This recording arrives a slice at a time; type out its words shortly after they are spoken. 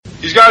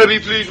He's got to be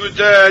pleased with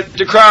that.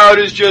 The crowd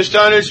is just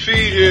on its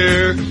feet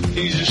here.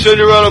 He's a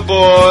Cinderella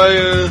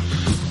boy.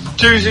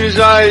 Tears in his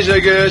eyes,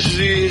 I guess, as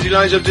he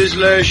lines up this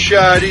last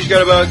shot. He's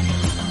got about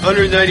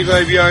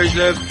 195 yards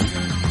left.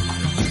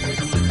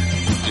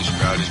 This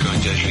crowd is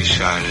going deadly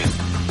silent.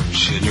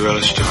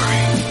 Cinderella story,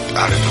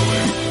 out of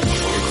nowhere, a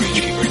former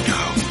greenskeeper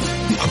now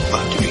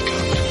about to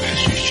become the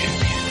Masters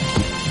champion.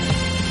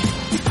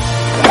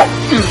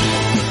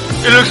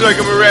 It looks like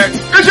a wreck.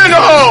 It's in the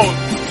hole!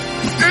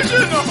 It's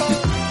in the hole!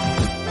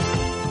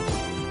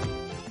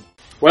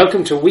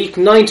 Welcome to week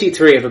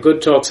 93 of a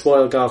Good Talk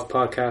Spoiled Golf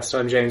podcast.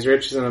 I'm James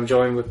Richards and I'm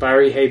joined with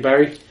Barry. Hey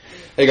Barry.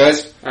 Hey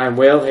guys. And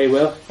Will. Hey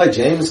Will. Hi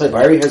James. Hi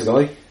Barry. How's it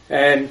going?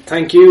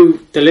 Thank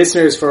you, the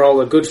listeners, for all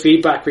the good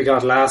feedback we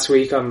got last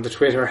week on the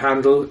Twitter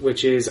handle,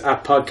 which is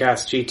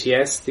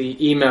 @podcastgts.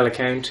 The email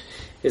account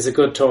is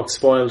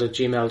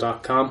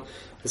agoodtalkspoiled@gmail.com.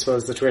 I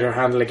suppose the Twitter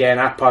handle again,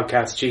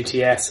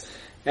 @podcastgts.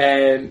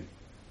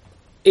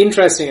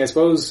 Interesting, I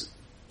suppose,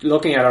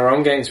 looking at our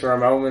own games for a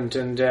moment,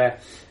 and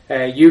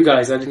you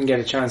guys, I didn't get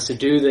a chance to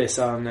do this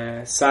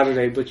on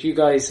Saturday, but you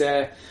guys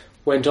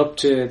went up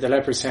to the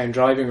Leopardstown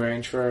driving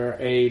range for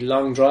a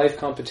long drive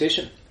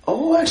competition.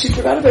 Oh, I actually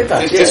forgot about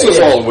that. This was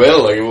all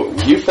Will. Like,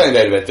 you found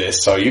out about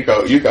this, so you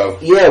go.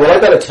 Yeah, well, I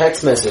got a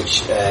text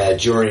message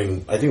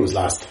during, I think it was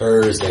last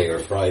Thursday or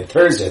Friday,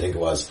 Thursday I think it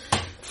was,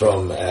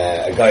 from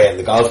a guy at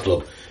the golf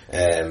club.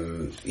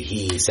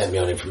 He sent me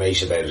on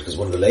information about it because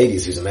one of the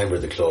ladies who's a member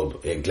of the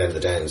club in Glen the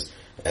Downs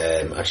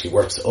actually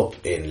works up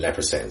in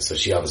Leopardstown, so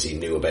she obviously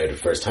knew about it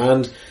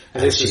firsthand.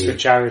 And this was for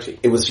charity?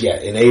 It was, yeah,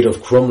 in aid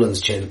of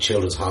Crumlin's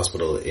Children's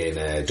Hospital in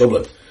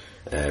Dublin,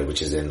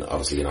 which is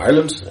obviously in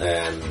Ireland,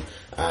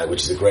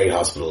 which is a great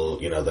hospital,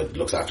 you know, that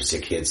looks after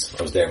sick kids.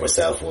 I was there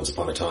myself once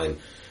upon a time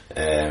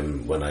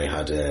when I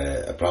had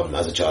a problem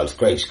as a child.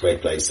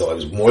 Great place. So I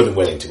was more than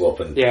willing to go up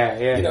and,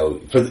 you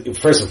know,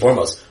 first and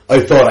foremost, I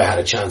thought I had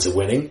a chance of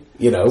winning,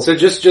 you know. So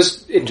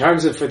just in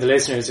terms of, for the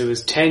listeners, it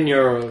was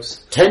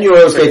 €10.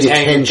 €10 gave you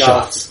 10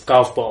 shots.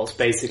 Golf balls,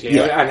 basically.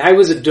 Yeah. And how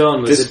was it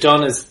done? Was it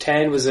done as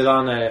 10? Was it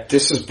on a...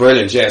 This is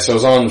brilliant, yeah. So it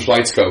was on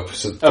FlightScope.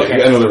 So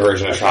another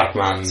version of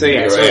TrackMan. So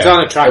yeah, so it's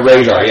on a TrackMan. A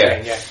radar,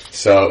 yeah.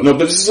 So, no,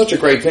 but this is such a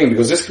great thing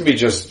because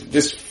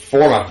this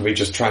format can be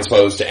just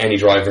transposed to any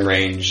driving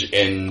range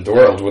in the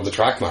world with the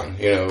TrackMan,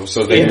 you know.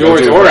 So they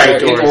indoors or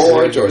outdoors. Indoors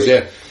or outdoors,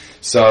 yeah.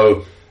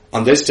 So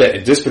on this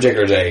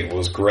particular day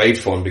was great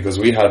fun because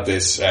we had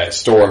this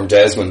storm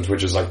Desmond,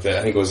 which is like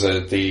I think it was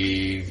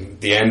the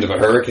end of a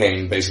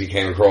hurricane, basically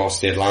came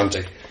across the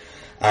Atlantic,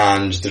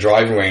 and the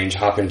driving range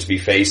happened to be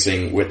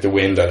facing with the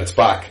wind at its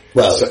back.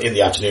 Well, so in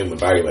the afternoon when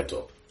Barry went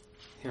up.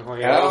 Oh,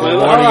 yeah.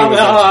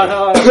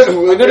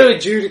 I'm going to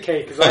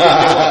adjudicate because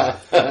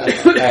but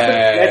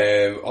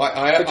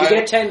you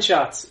get 10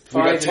 shots.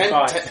 5 and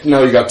 5.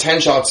 No, you got 10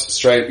 shots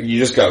straight. You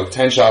just go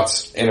 10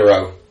 shots in a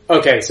row.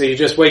 Okay, so you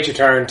just wait your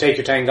turn, take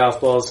your 10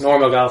 golf balls,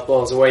 normal golf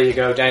balls, away you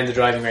go down the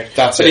driving range.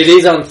 But it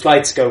is on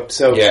FlightScope,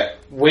 so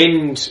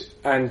wind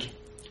and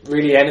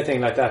really anything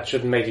like that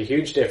shouldn't make a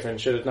huge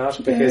difference, should it not?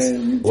 Because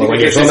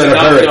when you're done in a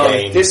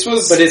hurricane,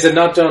 but is it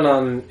not done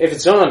on? If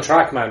it's done on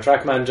TrackMan,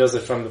 TrackMan does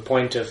it from the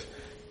point of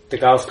the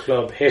golf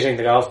club hitting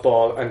the golf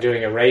ball and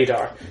doing a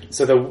radar,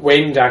 so the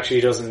wind actually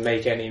doesn't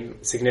make any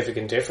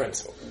significant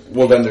difference.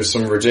 Well, then there's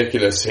some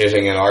ridiculous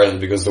hitting in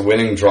Ireland because the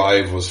winning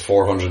drive was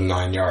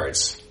 409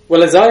 yards.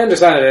 Well, as I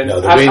understand it,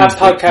 at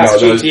Podcast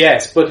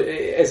GTS, but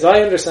as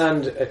I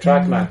understand a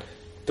TrackMan,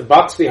 the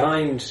box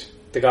behind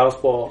the golf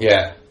ball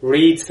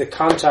reads the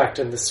contact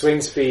and the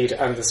swing speed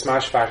and the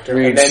smash factor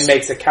and then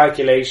makes a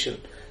calculation,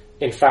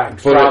 in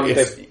fact, from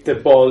the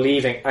ball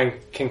leaving and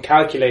can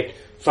calculate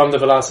from the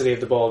velocity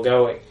of the ball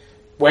going.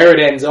 Where it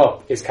ends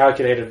up is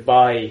calculated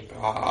by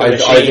the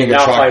machine,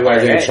 not by where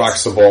it ends. It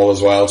tracks the ball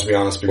as well, to be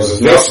honest, because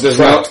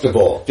the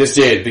ball. This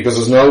did, because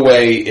there's no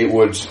way it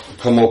would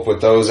come up with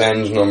those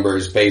end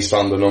numbers based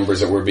on the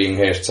numbers that were being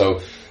hit. So,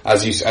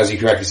 as you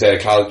correctly said,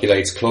 it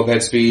calculates club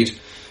head speed,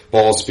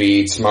 ball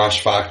speed, smash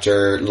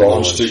factor,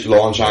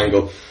 launch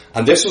angle.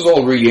 And this was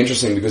all really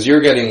interesting because you're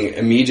getting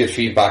immediate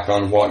feedback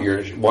on what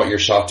your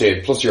shot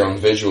did, plus your own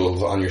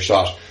visuals on your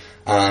shot.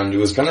 And it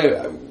was kind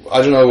of,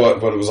 I don't know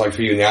what it was like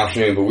for you in the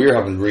afternoon, but we were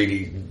having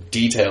really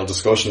detailed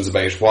discussions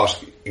about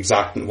what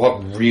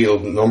real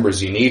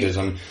numbers you needed.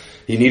 And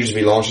you needed to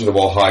be launching the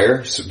ball higher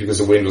because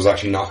the wind was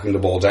actually knocking the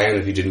ball down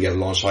if you didn't get it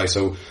launched high.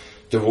 So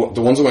the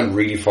ones that went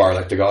really far,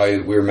 like the guy,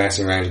 we were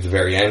messing around at the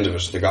very end of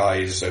it. The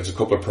guys, there was a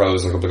couple of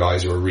pros and a couple of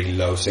guys who were really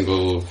low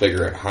single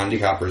figure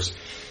handicappers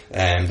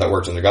that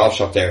worked in the golf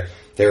shop there.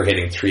 They were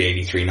hitting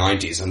 380,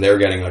 390s and they were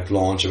getting like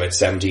launch about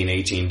 17,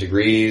 18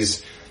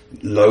 degrees.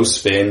 Low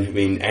spin, I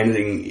mean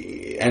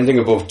anything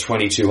above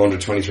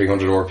 2200,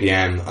 2300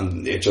 RPM,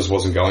 and it just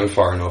wasn't going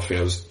far enough. You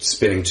know, it was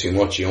spinning too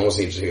much. You almost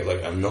needed to get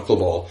like a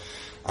knuckleball.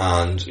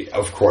 And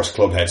of course,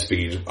 club head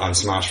speed and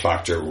smash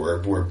factor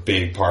were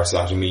big parts of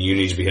that. I mean, you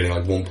need to be hitting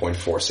like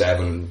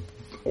 1.47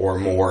 or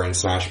more in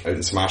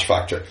smash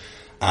factor.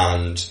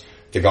 And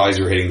the guys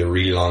who were hitting the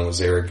really long ones,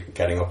 they were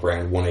getting up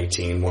around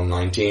 118,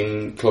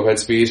 119 club head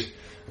speed.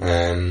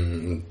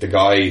 The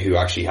guy who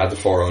actually had the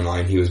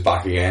 409, he was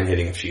back again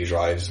hitting a few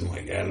drives,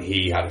 and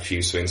he had a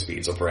few swing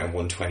speeds up around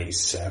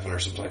 127 or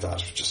something like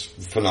that, just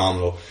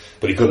phenomenal.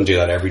 But he couldn't do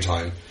that every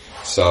time.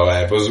 So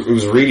it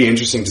was really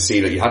interesting to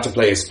see that you had to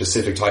play a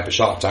specific type of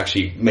shot to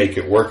actually make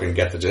it work and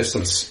get the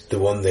distance. The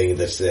one thing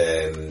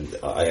that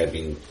I had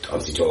been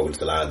obviously talking to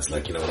the lads,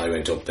 like, you know, when I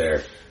went up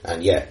there,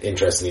 and yeah,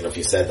 interestingly enough,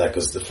 you said that,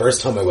 because the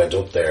first time I went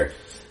up there,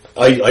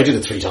 I did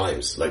it 3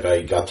 times. Like,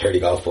 I got 30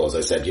 golf balls.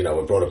 I said, you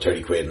know, I brought up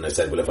 30 quid, and I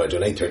said, well, if I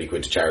donate 30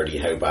 quid to charity,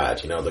 how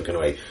bad? You know, the kind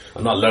of way,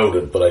 I'm not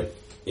loaded, but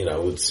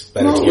it's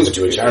better to give it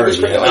to a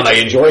charity, and I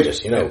enjoyed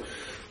it, you know.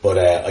 But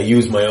I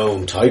used my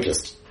own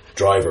Titleist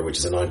driver, which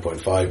is a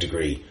 9.5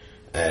 degree,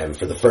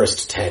 for the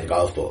first 10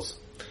 golf balls.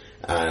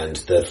 And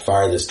the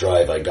farthest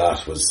drive I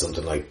got was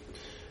something like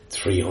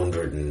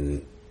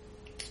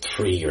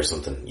 303 or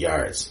something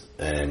yards.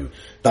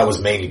 That was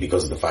mainly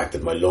because of the fact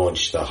that my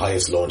launch, the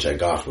highest launch I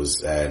got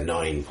was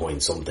 9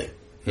 point something,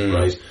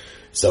 right?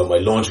 So my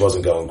launch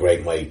wasn't going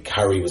great. My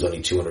carry was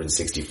only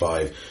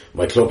 265.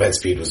 My club head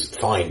speed was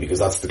fine, because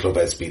that's the club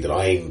head speed that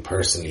I'm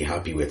personally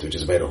happy with, which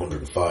is about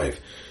 105,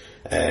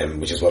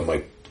 which is what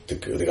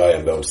the guy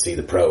I'm going to see,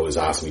 the pro, has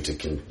asked me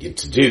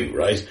to do,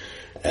 right?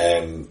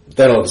 Then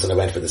all of a sudden I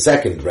went for the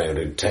second round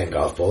of 10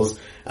 golf balls,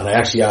 and I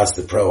actually asked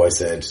the pro, I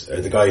said,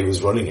 the guy who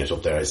was running it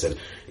up there, I said,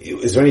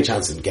 is there any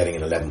chance of getting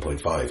an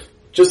 11.5?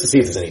 Just to see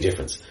if there's any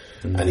difference.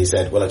 And he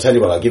said, well, I'll tell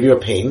you what, I'll give you a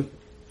ping.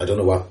 I don't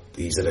know what,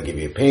 he said, I'll give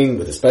you a ping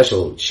with a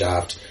special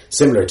shaft,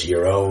 similar to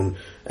your own,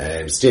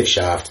 stiff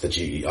shaft that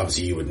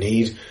you would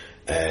need.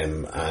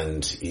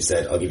 And he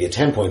said, I'll give you a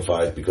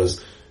 10.5,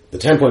 because the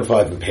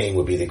 10.5 in ping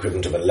would be the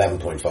equivalent of an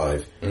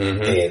 11.5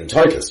 in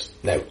Titleist.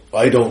 Now,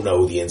 I don't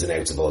know the ins and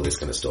outs of all this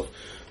kind of stuff,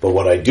 but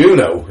what I do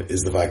know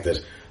is the fact that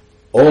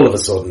all of a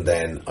sudden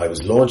then I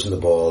was launching the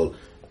ball,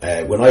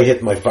 when I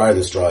hit my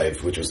farthest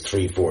drive, which was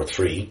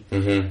 343,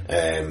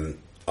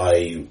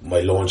 my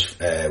launch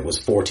was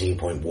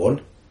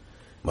 14.1,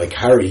 my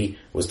carry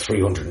was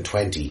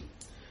 320,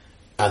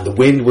 and the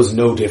wind was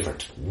no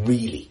different,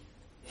 really.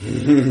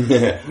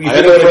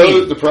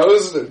 The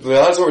pros, the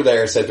lads over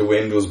there said the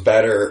wind was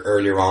better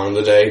earlier on in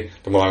the day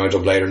than when I went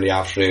up later in the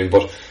afternoon,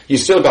 but you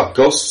still got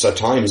gusts at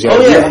times. You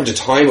have to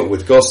time it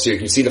with gusts, so you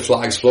can see the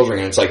flags fluttering,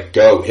 and it's like,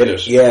 go, hit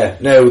it. Yeah,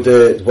 no,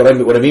 what I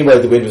mean by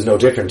the wind was no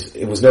different,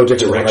 it was no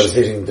different when I was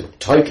hitting the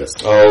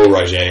Titleist. Oh,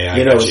 right, yeah.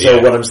 You know,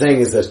 what I'm saying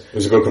is that... It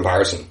was a good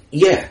comparison.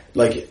 Yeah,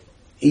 like...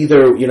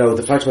 Either, you know,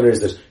 the fact of the matter is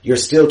that you're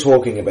still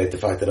talking about the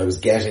fact that I was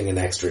getting an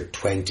extra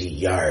 20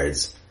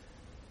 yards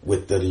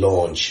with the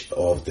launch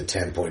of the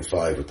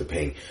 10.5 with the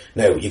ping.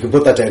 Now, you can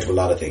put that down to a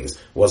lot of things.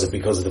 Was it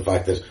because of the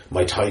fact that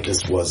my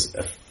Titleist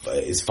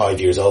is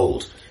 5 years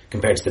old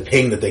compared to the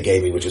ping that they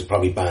gave me, which was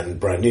probably brand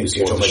new? So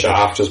you're talking the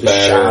shaft was better.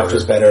 The shaft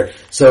was better.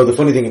 So the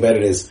funny thing about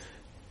it is,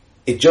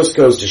 it just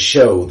goes to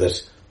show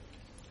that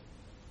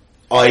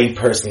I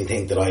personally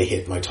think that I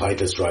hit my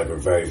Titleist driver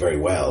very, very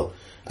well,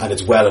 and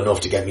it's well enough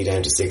to get me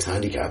down to 6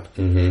 handicap.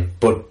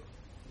 But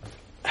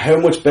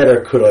how much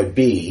better could I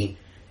be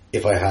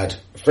if I had,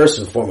 first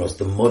and foremost,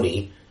 the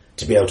money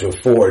to be able to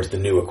afford the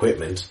new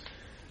equipment,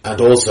 and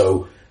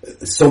also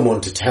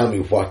someone to tell me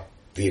what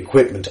the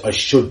equipment I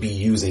should be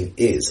using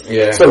is.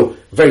 Yeah. So,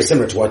 very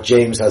similar to what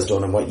James has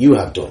done and what you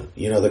have done,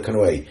 you know, the kind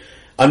of way.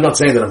 I'm not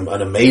saying that I'm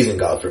an amazing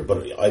golfer,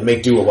 but I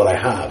make do with what I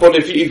have. But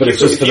if you could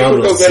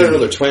go get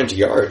another 20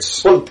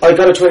 yards. Well, I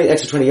got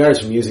extra 20 yards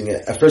from using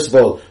it. First of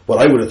all, what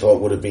I would have thought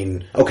would have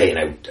been,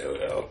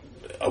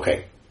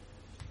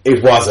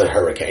 it was a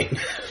hurricane,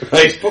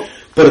 right?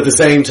 But at the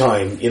same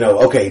time, you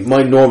know,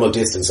 my normal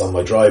distance on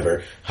my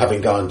driver,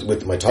 having gone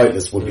with my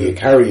Titleist, would be a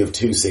carry of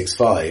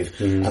 265,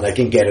 and I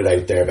can get it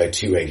out there about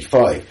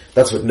 285.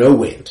 That's with no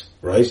wind,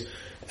 right?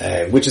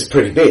 Which is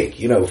pretty big,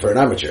 you know, for an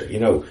amateur,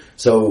 you know.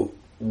 So,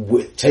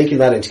 taking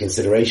that into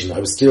consideration, I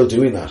was still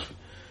doing that.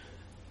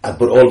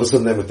 But all of a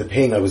sudden then with the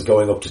ping, I was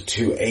going up to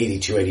 280,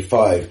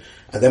 285.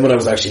 And then when I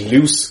was actually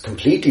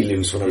completely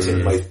loose, when I was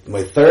hitting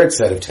my third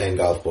set of 10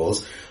 golf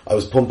balls, I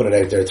was pumping it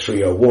out there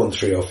 301,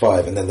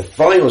 305. And then the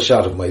final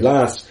shot of my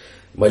last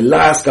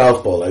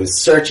golf ball, I was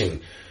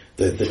searching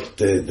the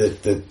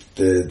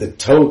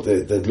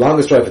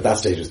longest drive at that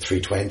stage was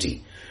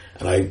 320.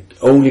 And I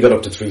only got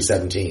up to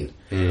 317.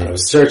 And I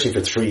was searching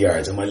for 3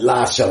 yards. And my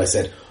last shot, I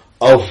said,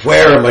 oh,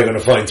 where am I going to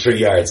find 3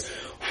 yards?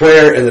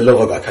 Where in the love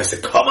of God? I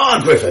said, come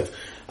on, Griffith.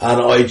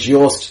 And I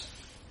just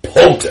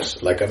pumped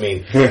it. Like, I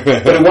mean, but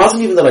it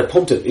wasn't even that I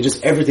pumped it. It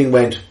just, everything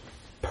went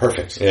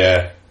perfect.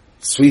 Yeah.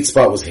 Sweet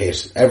spot was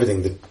hit.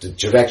 Everything, the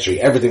trajectory,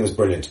 everything was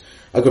brilliant.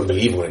 I couldn't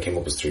believe it when it came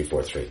up as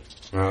 343. It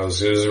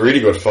was really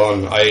good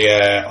fun.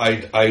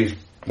 I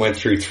went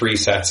through 3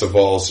 sets of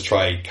balls to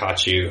try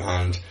catch you,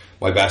 and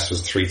my best was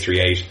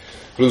 338.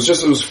 But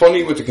it was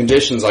funny with the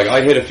conditions. Like,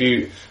 I hit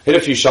a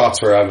few shots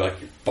where I'm like,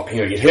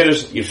 you know, you hit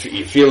it, you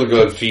feel a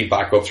good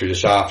feedback up through the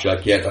shaft. You're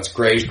like, yeah, that's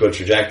great, good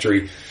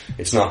trajectory.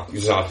 It's not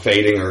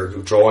fading or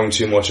drawing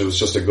too much. It was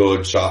just a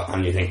good shot,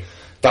 and you think,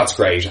 that's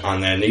great.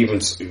 And then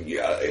even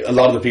a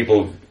lot of the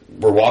people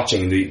were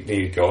watching,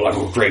 they go like,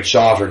 oh, great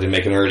shot, or they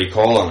make an early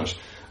call on it.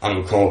 and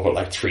it would come up at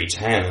like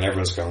 310, and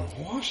everyone's going,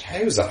 what? How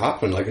does that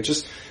happen? Like,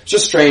 it's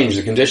just strange.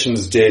 The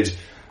conditions did,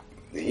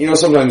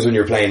 sometimes when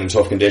you're playing in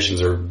tough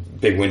conditions or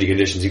big windy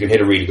conditions, you can hit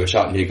a really good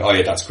shot and you think, oh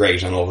yeah, that's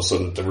great, and all of a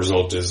sudden the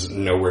result is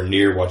nowhere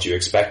near what you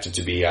expect it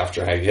to be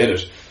after how you hit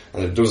it.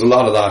 And there was a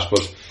lot of that,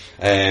 but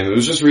it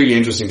was just really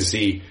interesting to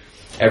see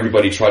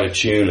everybody try to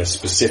tune a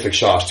specific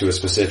shot to a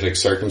specific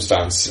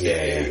circumstance.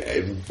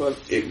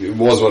 It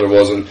was what it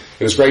was, and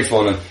it was great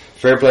fun. And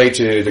fair play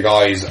to the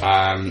guys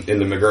in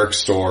the McGurk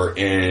store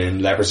in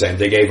Leopardstown.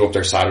 They gave up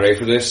their Saturday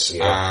for this,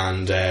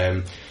 and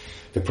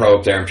the pro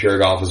up there in Pure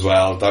Golf as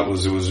well. It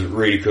was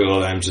really cool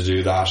of them to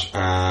do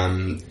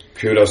that.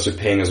 Kudos to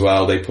Ping as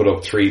well. They put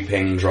up 3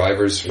 Ping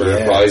drivers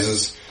for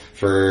prizes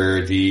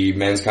for the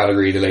men's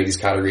category, the ladies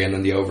category, and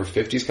then the over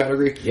 50s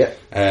category.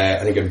 I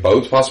think in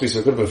both possibly, so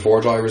it could have been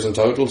 4 drivers in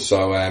total.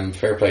 So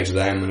fair play to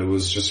them, and it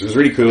was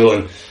really cool,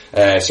 and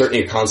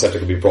certainly a concept that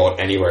could be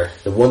brought anywhere.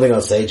 The one thing I'll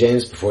say,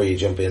 James, before you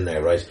jump in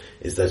there, right,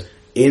 is that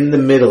in the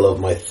middle of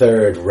my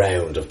 3rd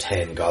round of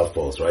 10 golf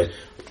balls, right,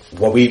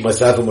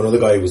 myself and one other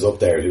guy who was up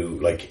there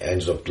who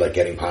ended up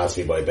getting past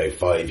me by about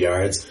 5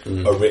 yards.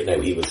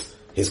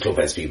 His club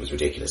head speed was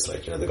ridiculous.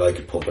 The guy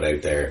could pump it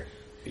out there,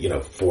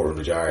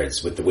 400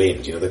 yards with the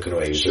wind, the kind of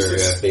way. It was just a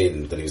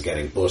spin that he was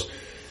getting. But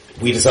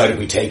we decided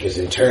we'd take it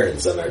in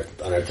turns. On our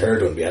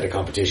 3rd one, we had a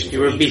competition.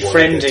 You were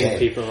befriending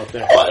people up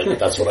there. Oh,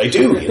 that's what I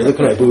do.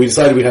 But we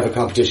decided we'd have a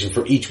competition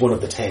for each one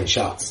of the 10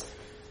 shots.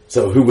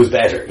 So who was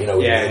better?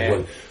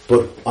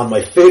 But on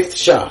my 5th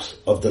shot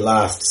of the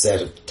last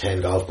set of 10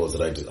 golf balls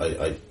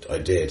that I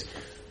did,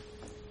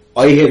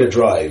 I hit a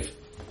drive.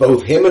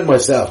 Both him and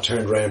myself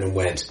turned around and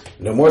went,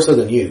 no more so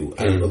than you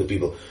and other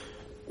people.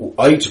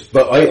 I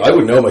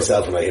would know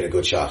myself when I hit a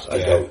good shot.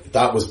 I'd go,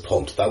 that was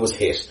pumped, that was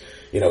hit.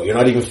 You're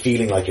not even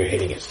feeling like you're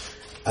hitting it.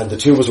 And the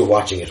two of us were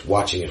watching it.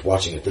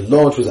 The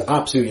launch was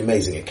absolutely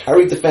amazing. It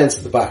carried the fence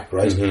at the back,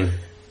 right? Mm-hmm.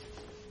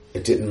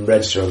 It didn't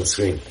register on the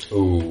screen.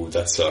 Ooh,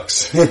 that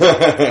sucks.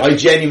 I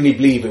genuinely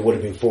believe it would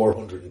have been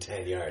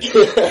 410 yards.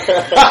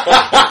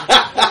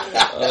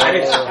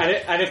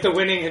 And if the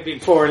winning had been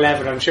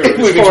 411, I'm sure it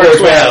was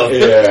 412.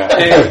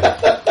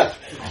 Yeah.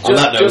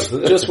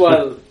 Just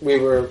while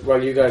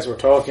you guys were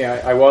talking,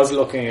 I was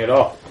looking it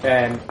up.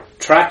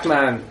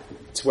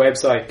 TrackMan's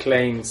website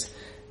claims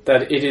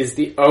that it is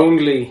the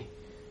only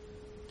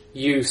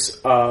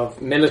use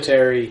of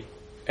military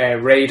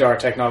radar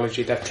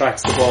technology that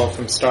tracks the ball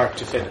from start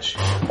to finish.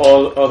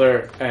 All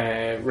other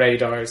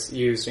radars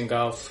used in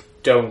golf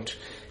don't.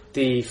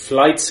 The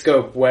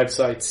FlightScope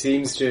website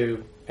seems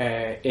to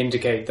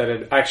indicate that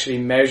it actually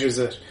measures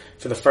it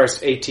for the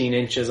first 18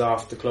 inches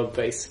off the club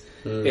face.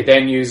 It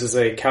then uses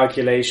a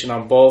calculation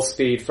on ball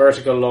speed,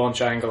 vertical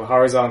launch angle,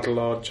 horizontal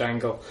launch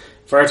angle,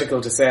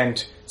 vertical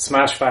descent,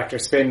 smash factor,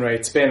 spin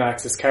rate, spin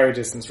axis, carry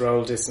distance,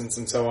 roll distance,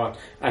 and so on.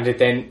 And it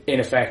then,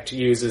 in effect,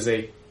 uses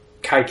a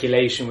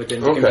calculation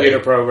within the computer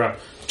program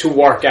to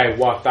work out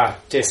what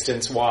that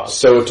distance was.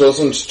 So it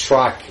doesn't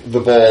track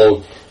the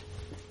ball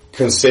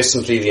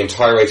consistently the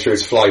entire way through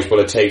its flight, but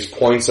it takes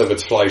points of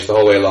its flight the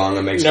whole way along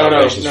and makes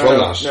calculations from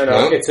that.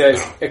 No. It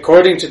says,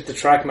 according to the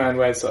TrackMan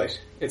website,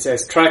 it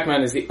says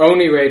TrackMan is the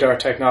only radar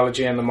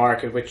technology on the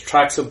market which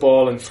tracks a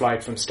ball in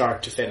flight from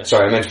start to finish.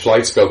 Sorry, I meant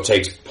FlightScope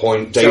takes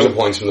data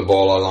points from the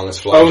ball along its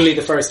flight. Only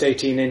the first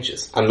 18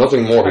 inches. And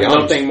nothing more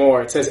beyond. Nothing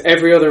more. It says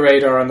every other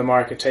radar on the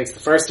market takes the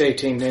first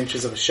 18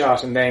 inches of a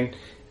shot and then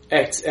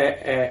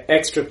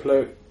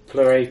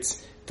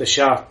extrapolates the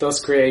shot, thus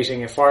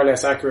creating a far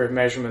less accurate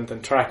measurement than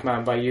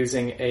TrackMan by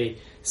using a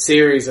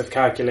series of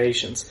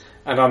calculations.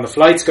 And on the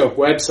FlightScope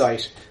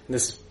website, and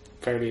this is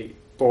fairly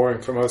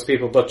boring for most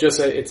people, but just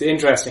it's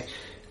interesting.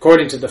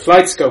 According to the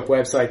FlightScope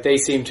website, they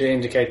seem to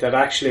indicate that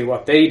actually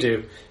what they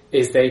do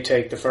is they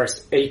take the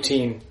first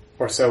 18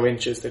 or so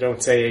inches. They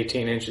don't say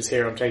 18 inches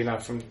here. I'm taking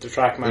that from the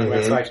TrackMan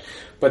website,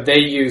 but they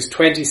use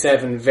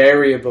 27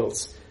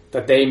 variables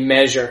that they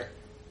measure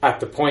at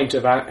the point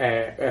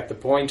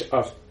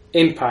of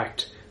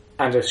impact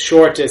and a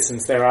short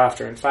distance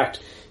thereafter. In fact,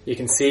 you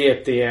can see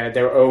at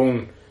their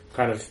own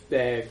kind of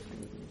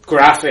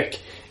graphic,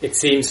 it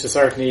seems to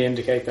certainly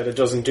indicate that it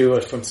doesn't do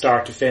it from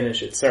start to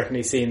finish. It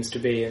certainly seems to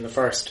be in the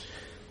first,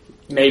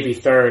 maybe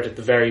third at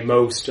the very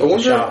most of the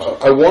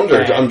shot. I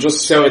wondered.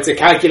 So it's a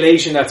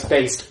calculation that's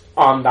based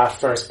on that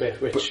first bit,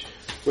 which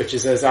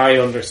is as I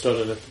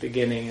understood it at the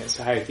beginning as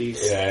to how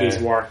these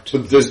worked.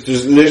 But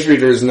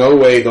there's no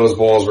way those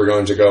balls were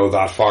going to go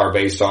that far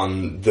based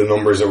on the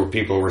numbers that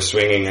people were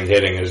swinging and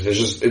hitting. It's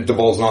just the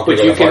ball's not going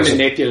to go that far. But you can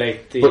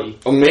manipulate the...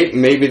 But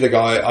maybe the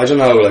guy, I don't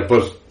know,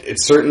 but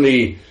it's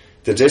certainly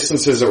the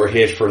distances that were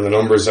hit from the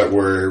numbers that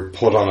were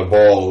put on a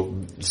ball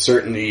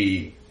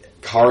certainly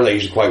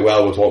correlated quite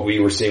well with what we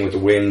were seeing with the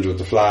wind, with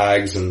the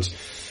flags, and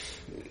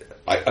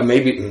I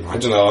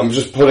don't know, I'm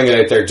just putting it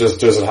out there.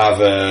 Does it have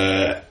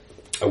a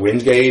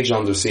wind gauge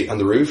on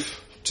the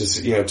roof to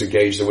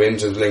gauge the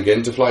wind to link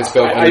into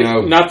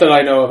FlightScope? Not that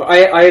I know of.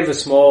 I have a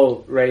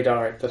small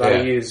radar that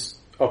I use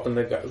up in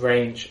the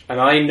range,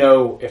 and I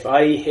know if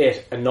I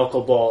hit a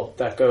knuckleball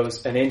that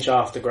goes an inch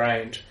off the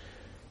ground,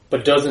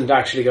 but doesn't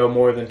actually go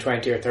more than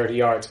 20 or 30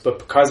 yards. But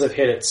because I've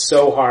hit it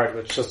so hard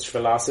with such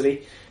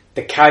velocity,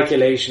 the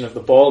calculation of the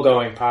ball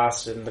going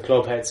past it and the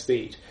club head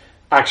speed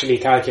actually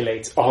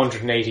calculates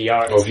 180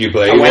 yards. Oh, if you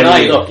played and when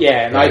I look,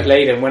 I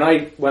played it.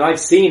 When I've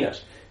seen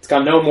it, it's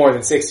gone no more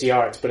than 60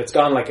 yards, but it's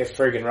gone like a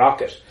friggin'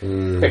 rocket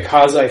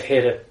because I've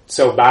hit it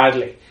so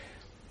badly.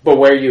 But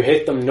where you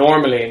hit them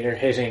normally and you're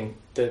hitting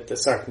the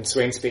certain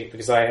swing speed,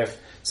 because I have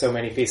so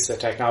many pieces of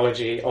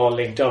technology all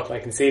linked up, I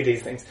can see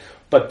these things.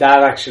 But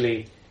that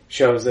actually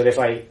shows that if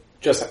I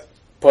just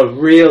put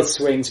real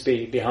swing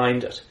speed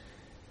behind it,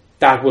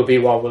 that will be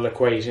what will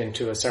equate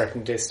into a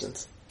certain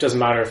distance. Doesn't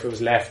matter if it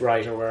was left,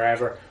 right, or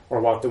wherever,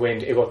 or what the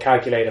wind. It will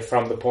calculate it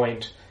from the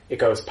point it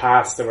goes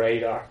past the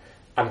radar,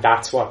 and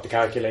that's what the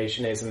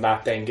calculation is, and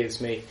that then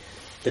gives me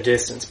the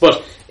distance.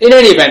 But in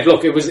any event,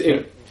 look, it was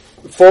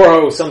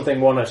 4-0 something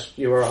won it.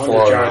 You were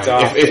 100 yards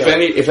off.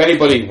 If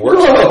anybody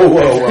works,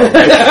 whoa!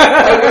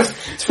 I was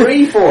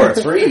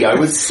 3-4-3. I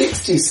was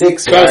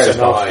 66 yards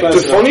behind.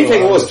 The funny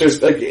thing was,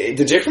 there's like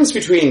the difference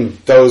between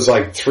those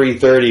like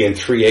 330 and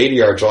 380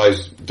 yard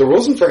drives. There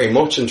wasn't very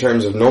much in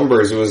terms of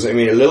numbers. It was, a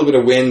little bit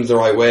of wind the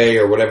right way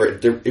or whatever.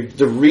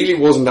 There really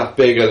wasn't that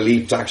big a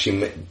leap to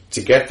actually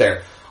to get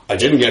there. I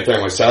didn't get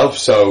there myself,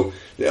 so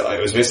I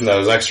was missing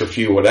those extra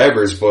few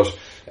whatevers. But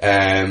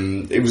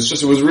it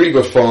was really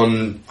good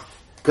fun.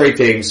 Great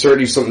thing.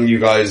 Certainly something you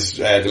guys,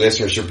 the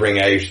listeners, should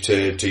bring out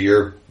to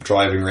your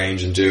driving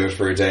range and do it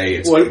for a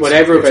day.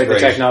 Whatever about the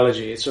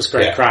technology, it's just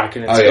great crack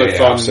and it's good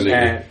fun. Absolutely.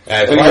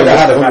 If I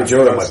had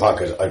 €100 in my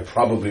pocket, I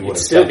probably would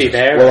have still be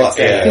there. Well,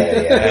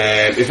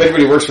 if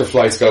anybody works for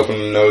FlightScope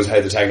and knows how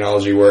the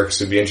technology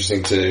works, it'd be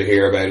interesting to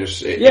hear about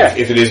it.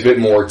 If it is a bit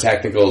more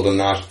technical than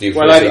that.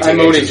 I'm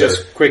only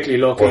just quickly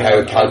looking or how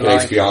it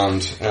calculates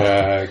beyond.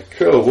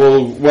 Cool.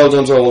 Well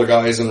done to all the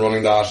guys in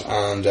running that,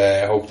 and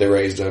hope they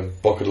raised a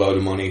bucket load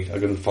of money. I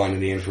couldn't find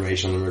any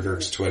information on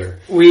McGurk's Twitter.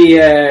 We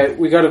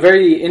got a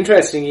very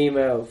interesting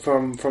email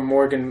from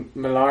Morgan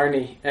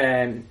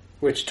Millarney,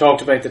 which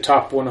talked about the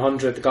top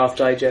 100, the Golf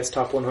Digest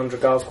top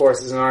 100 golf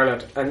courses in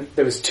Ireland, and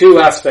there was two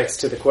aspects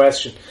to the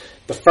question.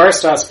 The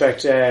first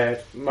aspect,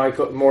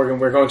 Morgan,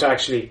 we're going to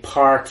actually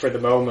park for the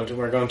moment, and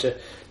we're going to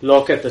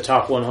look at the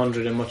top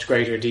 100 in much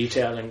greater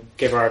detail and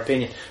give our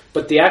opinion.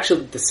 But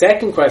the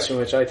second question,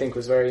 which I think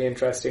was very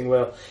interesting,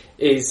 Will,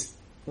 is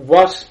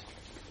what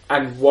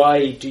and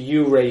why do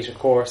you rate a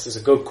course as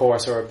a good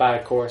course or a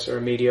bad course or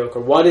a mediocre?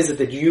 What is it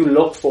that you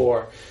look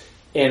for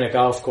in a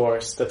golf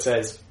course that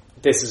says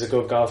this is a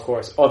good golf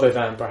course, other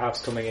than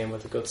perhaps coming in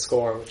with a good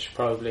score, which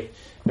probably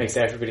makes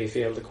everybody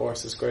feel the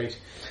course is great?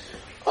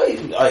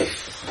 I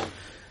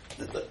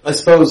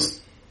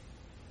suppose,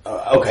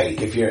 okay,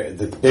 if you're,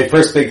 the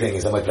first big thing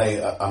is am I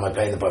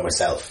playing it by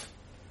myself?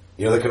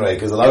 You know, the kind of way,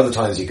 because a lot of the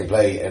times you can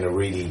play in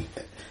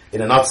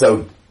a not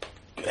so,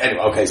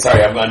 anyway, okay,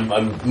 sorry,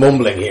 I'm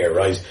mumbling here,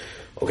 right?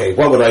 Okay,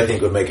 what would I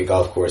think would make a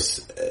golf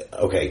course,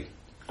 okay,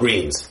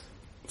 greens,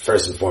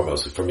 first and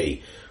foremost for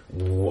me.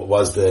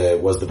 Was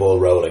the ball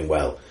rolling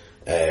well?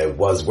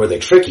 Were they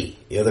tricky?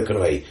 You know, the kind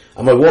of way.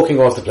 Am I walking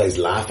off the place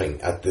laughing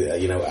at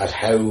at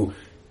how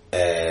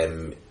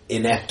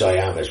inept I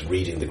am at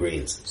reading the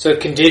greens? So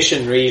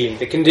condition, really,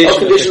 the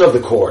condition of the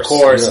course,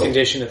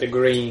 condition of the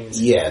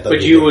greens. Yeah,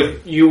 but you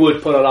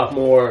would put a lot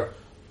more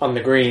on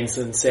the greens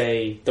than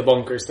say the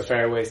bunkers, the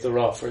fairways, the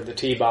rough, or the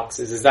tee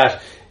boxes. Is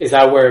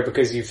that where,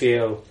 because you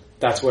feel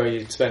that's where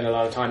you'd spend a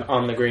lot of time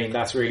on the green?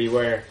 That's really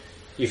where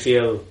you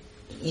feel.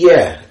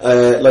 Yeah,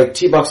 like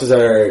tee boxes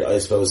are, I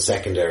suppose,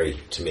 secondary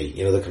to me.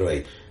 You know, the kind of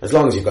way. As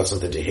long as you've got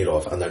something to hit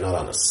off and they're not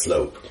on a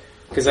slope.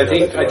 Because I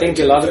think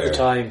a lot of the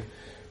time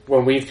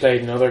when we've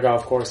played in other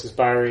golf courses,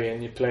 Barry,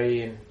 and you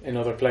play in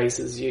other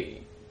places,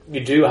 you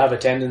do have a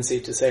tendency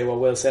to say, well,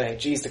 we'll say,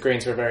 geez, the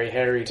greens were very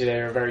hairy today,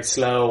 or very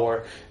slow,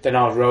 or they're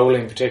not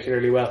rolling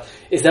particularly well.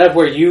 Is that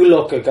where you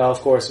look at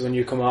golf courses when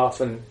you come off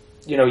and,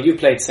 you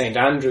played St.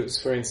 Andrews,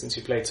 for instance,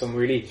 you played some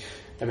really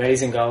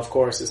amazing golf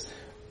courses.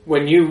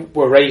 When you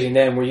were rating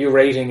them, were you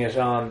rating it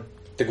on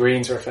the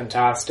greens were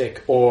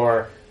fantastic,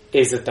 or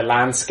is it the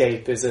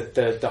landscape, is it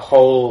the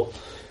whole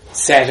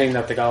setting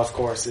that the golf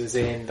course is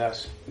in?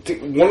 That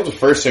one of the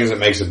first things that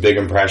makes a big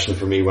impression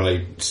for me when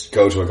I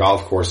go to a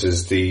golf course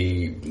is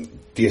the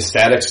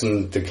aesthetics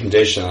and the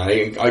condition.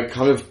 I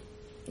kind of,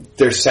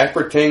 they're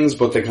separate things,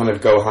 but they kind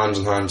of go hand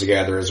in hand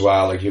together as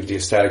well. Like you have the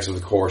aesthetics of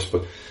the course,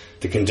 but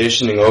the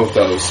conditioning of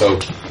those. So,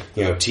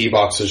 tee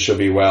boxes should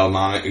be well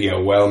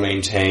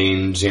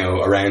maintained,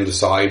 around the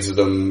sides of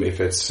them. If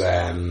it's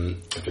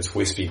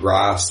wispy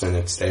grass, then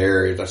it's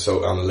there. That's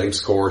so on a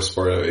links course.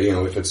 But,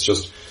 if it's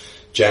just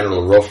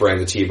general rough around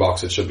the tee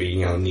box, it should be,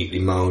 neatly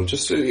mown.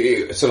 Just so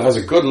it has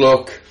a good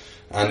look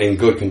and in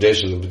good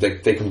condition.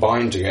 They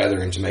combine together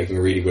into making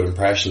a really good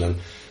impression. And,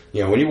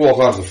 when you walk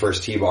onto the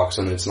first tee box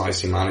and it's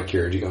nicely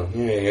manicured, you go,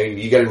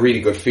 you get a really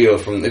good feel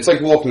from, it's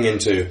like walking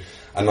into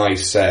a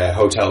nice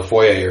hotel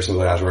foyer or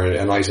something like that, or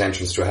a nice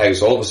entrance to a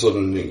house. All of a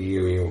sudden,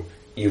 you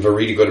have a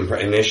really good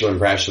initial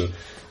impression,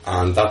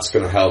 and that's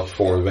going to help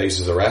form the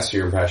basis of the rest of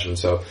your impression.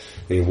 So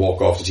when you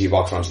walk off the tee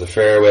box onto the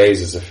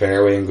fairways, is the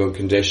fairway in good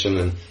condition,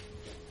 and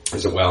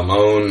Is it well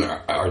mown?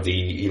 Are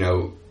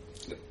the,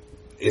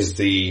 is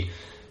the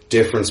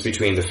difference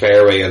between the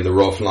fairway and the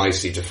rough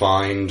nicely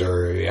defined,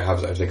 or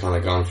have they kind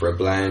of gone for a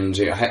blend?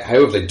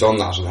 How have they done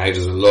that, and how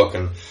does it look?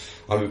 And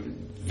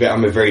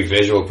I'm a very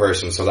visual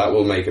person, so that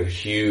will make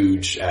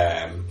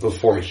will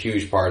form a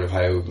huge part of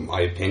how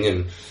my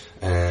opinion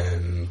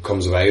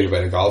comes about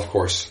a golf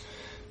course.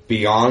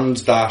 Beyond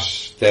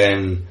that,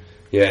 then,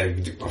 yeah,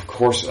 of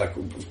course,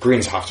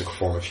 greens have to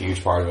form a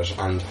huge part of it,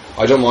 and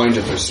I don't mind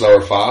if they're slow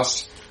or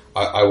fast.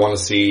 I'd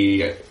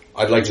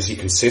like to see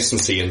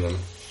consistency in them.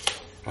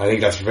 I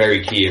think that's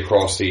very key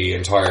across the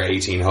entire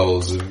 18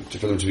 holes,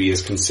 for them to be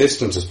as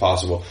consistent as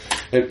possible.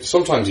 Now,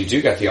 sometimes you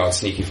do get the odd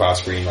sneaky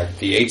fast green, like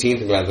the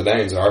 18th in Glen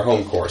Downs, our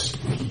home course,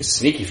 is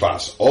sneaky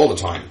fast all the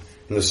time.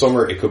 In the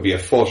summer, it could be a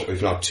foot,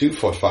 if not 2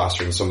 foot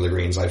faster than some of the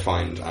greens I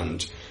find,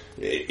 and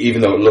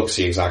even though it looks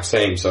the exact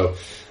same. So,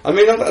 I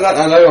mean, I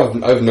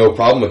have no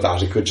problem with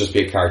that. It could just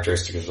be a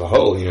characteristic of the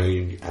hole,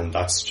 and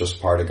that's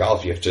just part of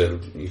golf. You have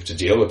to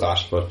deal with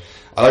that. But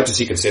I like to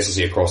see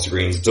consistency across the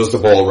greens. Does the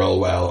ball roll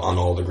well on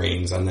all the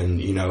greens? And then,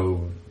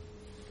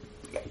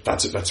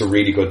 that's a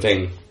really good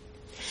thing.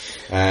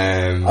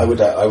 I would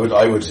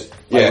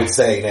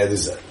say now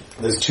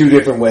there's 2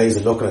 different ways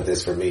of looking at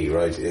this for me,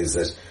 right? Is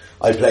that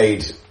I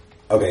played,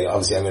 okay,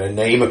 obviously I'm going to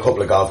name a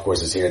couple of golf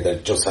courses here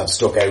that just have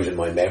stuck out in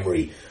my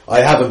memory. I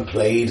haven't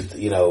played,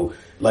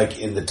 like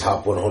in the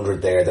top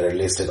 100 there that are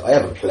listed, I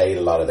haven't played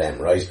a lot of them,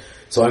 right?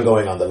 So I'm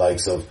going on the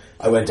likes of,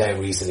 I went down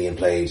recently and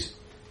played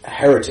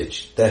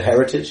Heritage. The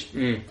Heritage?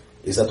 Mm.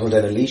 Is that the one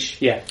down in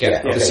Leash? Yeah. Okay,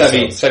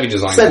 the Sevi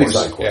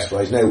design course,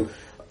 right? Now,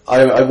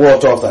 I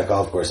walked off that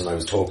golf course and I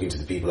was talking to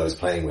the people I was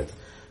playing with,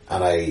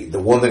 and the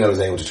one thing I was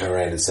able to turn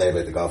around and say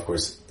about the golf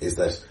course is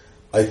that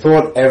I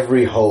thought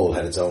every hole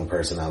had its own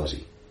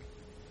personality.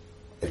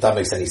 If that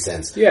makes any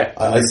sense. Yeah.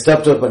 I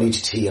stepped up on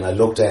each tee and I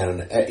looked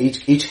down, and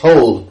each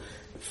hole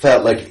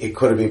felt like it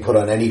could have been put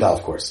on any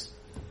golf course.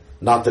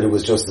 Not that it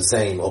was just the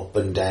same up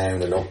and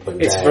down and up and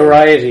down. It's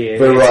variety.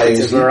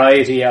 It's a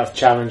variety of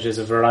challenges,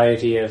 a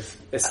variety of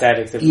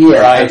aesthetics, a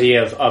variety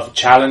of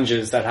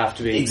challenges that have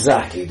to be...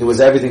 Exactly.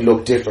 Everything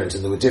looked different,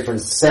 and there were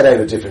set out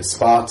at different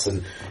spots,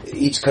 and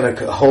each kind of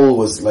hole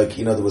was like,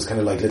 there was kind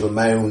of like little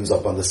mounds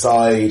up on the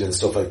side and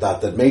stuff like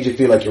that made you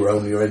feel like you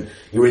were in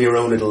your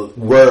own little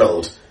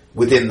world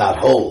within that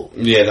hole.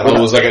 Yeah, the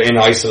hole was like in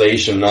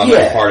isolation, not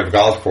like part of a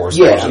golf course.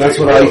 Yeah, and that's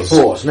what I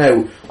thought.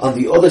 Now,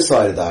 on the other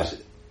side of that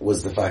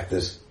was the fact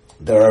that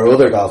there are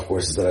other golf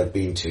courses that I've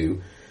been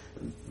to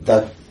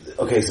so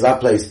that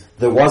place,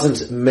 there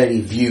wasn't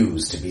many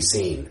views to be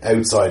seen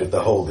outside of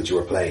the hole that you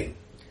were playing.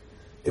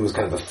 It was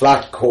kind of a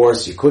flat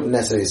course, you couldn't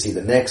necessarily see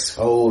the next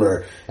hole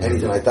or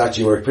anything like that.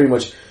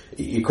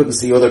 You couldn't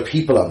see other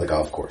people on the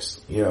golf course,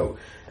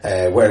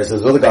 whereas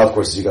there's other golf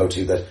courses you go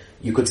to that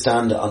you could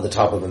stand on the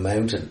top of a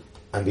mountain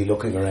and be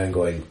looking around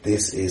going,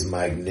 this is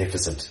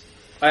magnificent.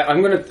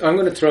 I'm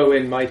gonna throw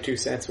in my 2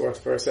 cents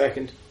worth for a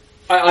second.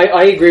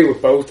 I agree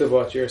with both of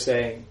what you're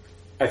saying.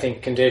 I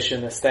think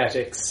condition,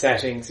 aesthetics,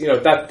 settings,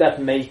 that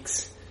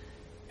makes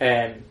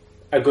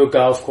a good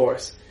golf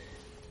course.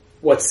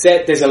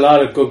 There's a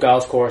lot of good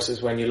golf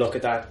courses when you look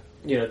at that.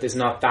 There's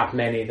not that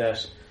many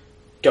that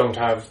don't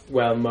have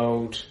well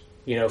mowed,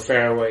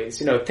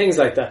 fairways, things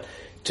like that.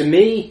 To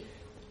me,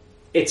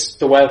 it's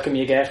the welcome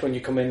you get when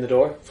you come in the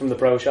door from the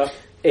pro shop.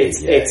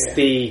 It's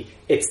the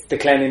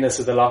cleanliness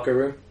of the locker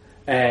room.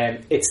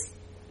 It's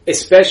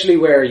especially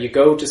where you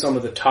go to some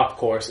of the top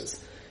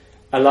courses.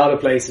 A lot of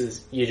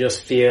places you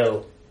just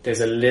feel there's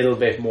a little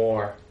bit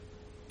more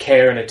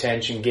care and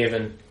attention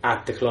given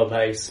at the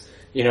clubhouse.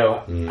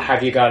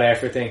 Have you got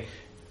everything?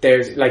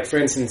 There's, like, for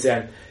instance,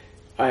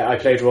 I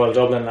played Royal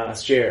Dublin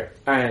last year,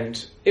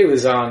 and it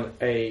was on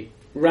a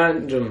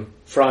random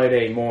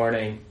Friday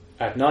morning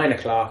at 9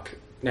 o'clock.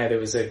 Now, there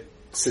was a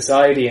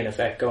society in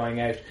effect going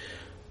out,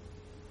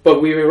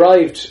 but we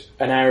arrived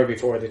an hour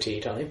before the tea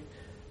time.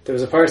 There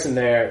was a person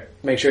there,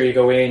 make sure you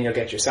go in, you'll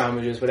get your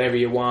sandwiches, whatever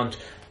you want.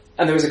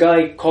 And there was a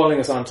guy calling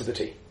us onto the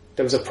tee.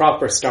 There was a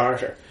proper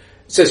starter.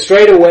 So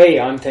straight away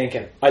I'm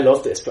thinking, I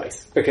love this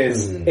place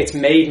because it's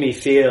made me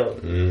feel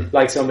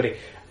like somebody.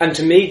 And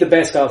to me, the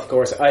best golf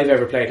course I've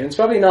ever played, and it's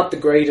probably not the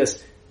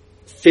greatest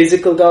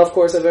physical golf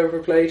course I've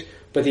ever played,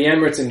 but the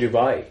Emirates in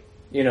Dubai,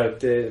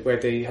 where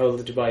they hold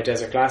the Dubai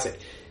Desert Classic.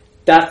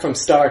 That from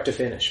start to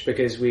finish,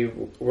 because we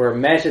were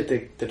met at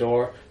the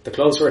door, the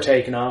clothes were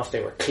taken off,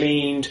 they were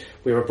cleaned,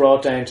 we were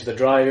brought down to the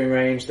driving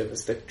range, there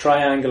was the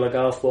triangle of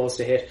golf balls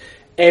to hit.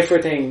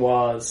 Everything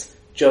was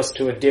just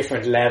to a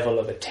different level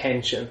of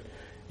attention.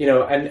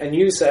 And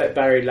you said,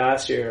 Barry,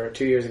 last year or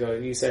 2 years ago,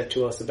 you said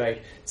to us about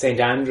St.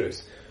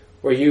 Andrews,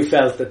 where you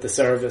felt that the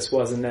service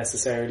wasn't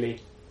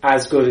necessarily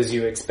as good as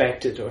you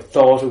expected or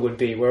thought it would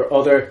be, where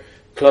other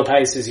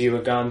clubhouses you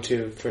had gone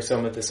to for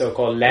some of the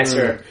so-called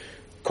lesser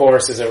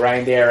courses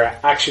around the area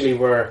actually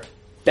were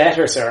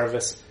better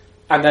service,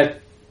 and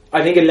that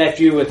I think it left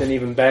you with an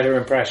even better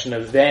impression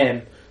of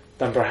them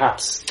than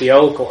perhaps the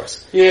old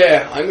course.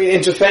 Yeah, I mean,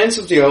 in defence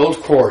of the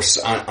old course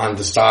and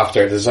the staff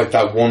there's like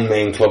that one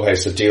main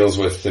clubhouse that deals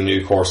with the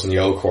new course and the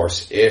old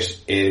course.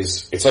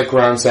 It's like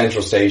Grand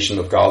Central Station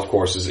of golf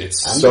courses.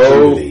 It's and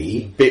so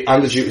big.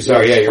 And the Jubilee.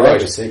 Sorry, yeah, you're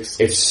right.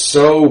 It's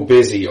so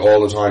busy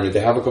all the time that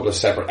they have a couple of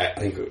separate, I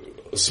think,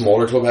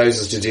 smaller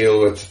clubhouses to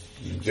deal with.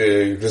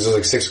 There's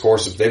like 6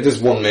 courses. They have this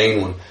one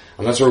main one,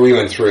 and that's where we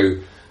went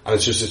through. And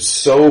it's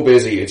so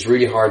busy, it's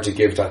really hard to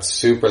give that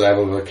super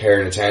level of care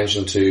and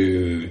attention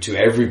to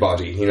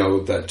everybody,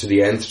 that to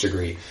the nth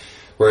degree.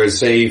 Whereas,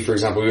 say, for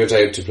example, we went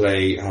out to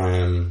play,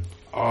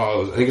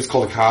 I think it's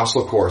called the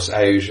Castle course,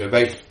 out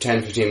about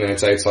 10-15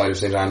 minutes outside of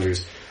St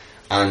Andrews.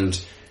 And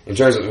in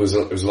terms of, it was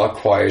a lot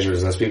quieter,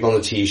 there's less people on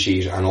the tee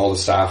sheet, and all the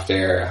staff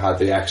there had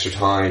the extra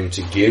time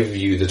to give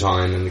you the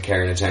time and the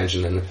care and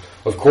attention. And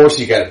of course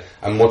you get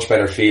a much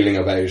better feeling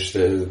about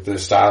the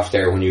staff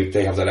there when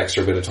they have that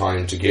extra bit of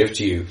time to give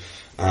to you.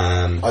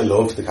 I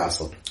loved the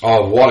Castle.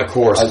 Oh, what a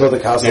course. I thought the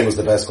Castle was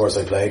the best course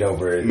I played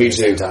over in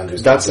St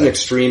Andrews. That's an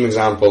extreme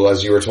example,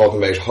 as you were talking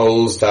about,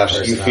 holes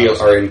that you feel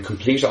are in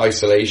complete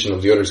isolation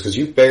of the others, because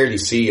you barely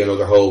see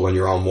another hole when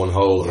you're on one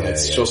hole, and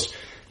it's just...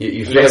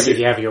 You feel like if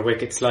you have your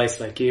wicket sliced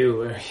like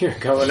you're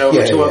going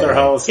over two other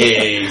holes.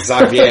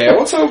 Exactly, yeah.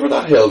 What's over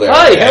that hill there?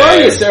 Hi, how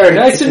are you, sir?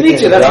 Nice to meet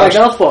you. That's my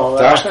golf ball.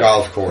 That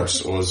golf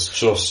course was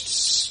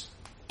just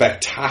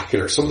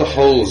spectacular. Some of the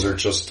holes are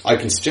just, I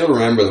can still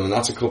remember them, and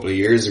that's a couple of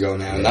years ago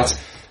now, and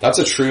that's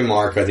a true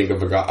mark, I think,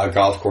 of a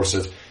golf course,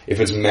 that if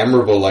it's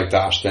memorable like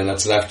that, then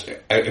that's left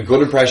a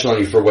good impression on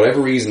you for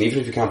whatever reason. Even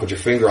if you can't put your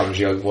finger on it,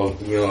 you're like,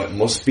 well, it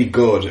must be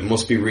good, it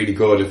must be really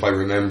good if I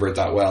remember it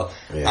that well.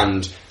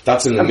 And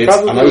that's in the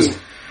midst, and I was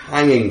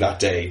hanging that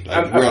day,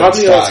 like, we're on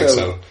Stag,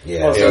 so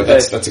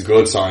that's a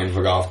good sign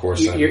for golf course.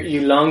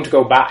 You long to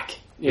go back,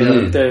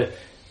 the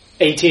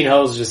 18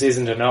 holes just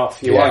isn't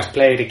enough. You want to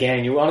play it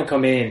again, you want to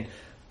come in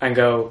and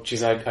go,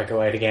 geez, I go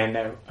out again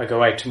now. I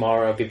go out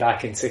tomorrow, I'll be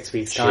back in 6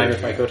 weeks' time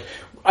if I could.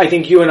 I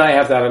think you and I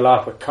have that a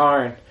lot with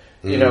Karen.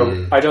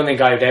 I don't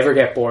think I'd ever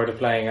get bored of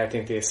playing. I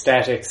think the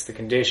aesthetics, the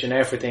condition,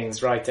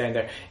 everything's right down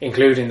there,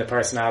 including the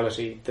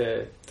personality,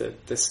 the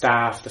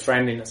staff, the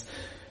friendliness.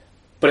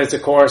 But it's a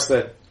course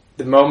that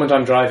the moment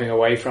I'm driving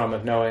away from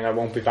it, knowing I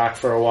won't be back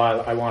for a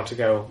while, I want to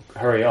go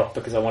hurry up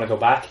because I want to go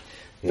back.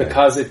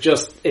 Because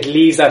it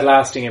leaves that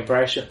lasting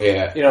impression.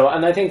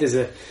 And I think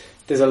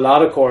there's a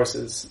lot of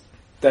courses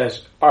that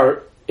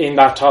are in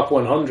that top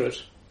 100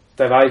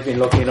 that I've been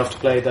lucky enough to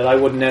play that I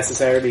wouldn't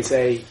necessarily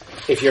say,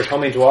 if you're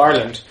coming to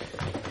Ireland,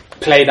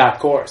 play that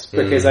course,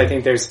 because I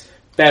think there's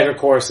better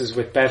courses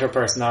with better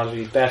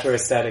personality, better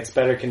aesthetics,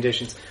 better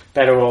conditions,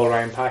 better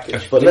all-round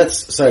package. But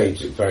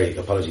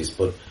apologies,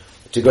 but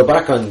to go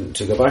back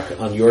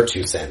on your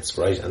 2 cents,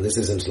 right? And this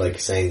isn't like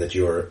saying that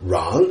you're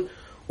wrong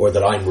or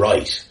that I'm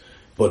right,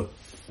 but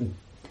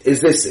is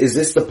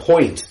this the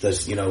point that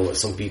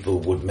some people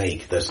would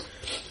make, that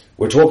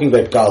we're talking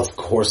about golf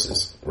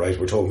courses, right?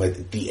 We're talking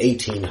about the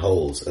 18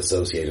 holes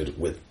associated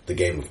with the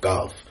game of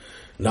golf,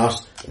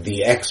 not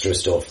the extra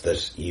stuff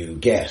that you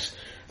get.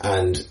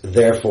 And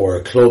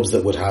therefore, clubs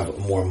that would have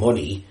more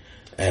money,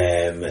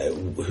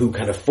 who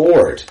can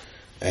afford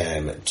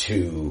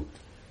to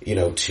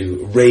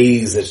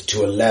raise it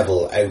to a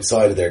level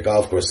outside of their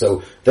golf course.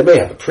 So they may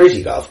have a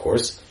pretty golf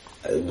course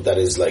that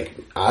is like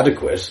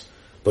adequate,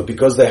 but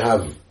because they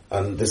have,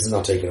 and this is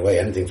not taking away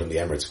anything from the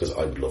Emirates, because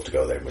I would love to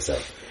go there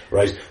myself,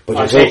 right? But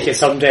I'll take you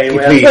someday.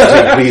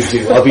 Please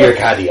do. I'll be your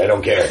caddy. I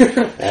don't care.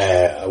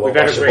 We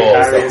better bring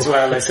Barry as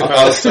well, I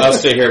suppose. I'll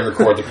stay here and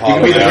record the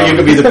call. You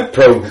can be the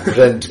pro,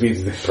 pretend to be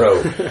the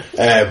pro.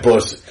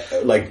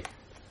 But like,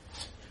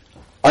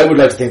 I would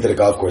like to think that a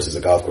golf course is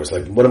a golf course.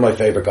 Like, one of my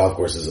favourite golf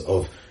courses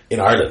in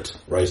Ireland,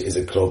 right, is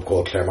a club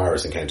called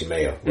Claremorris in County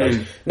Mayo,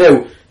 right?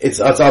 Now,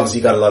 it's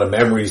obviously got a lot of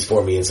memories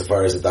for me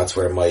insofar as that's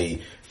where my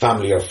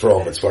family are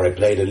from. It's where I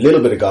played a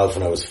little bit of golf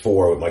when I was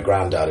 4 with my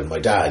granddad and my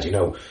dad,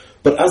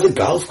 But as a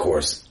golf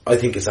course, I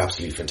think it's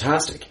absolutely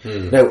fantastic.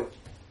 Now,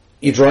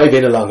 you drive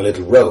in along a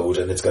little road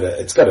and it's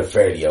got a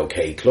fairly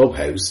okay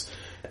clubhouse.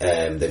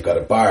 They've got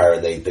a bar,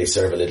 they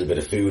serve a little bit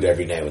of food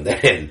every now and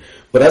then.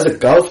 But as a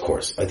golf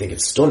course, I think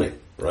it's stunning,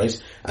 right?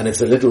 And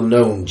it's a little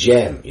known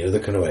gem, the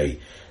kind of way.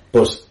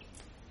 But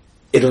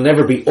it'll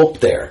never be up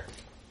there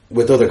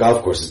with other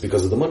golf courses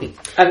because of the money.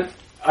 And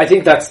I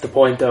think that's the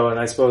point, though, and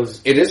I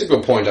suppose... It is a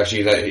good point,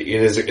 actually, that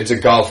it's a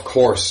golf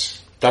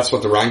course. That's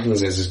what the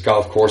rankings is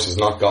golf courses,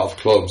 not golf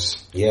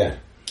clubs. Yeah.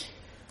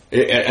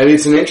 And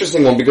it's an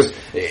interesting one, because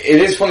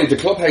it is funny, the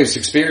clubhouse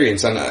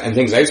experience and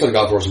things outside the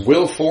golf course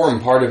will form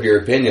part of your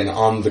opinion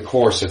on the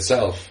course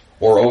itself,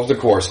 or of the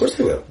course. Of course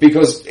they will.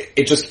 Because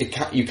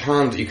you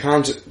can't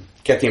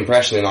get the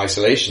impression in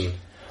isolation.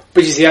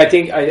 But you see, I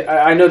think,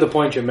 I know the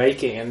point you're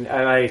making, and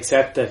I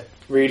accept that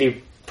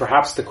really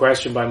perhaps the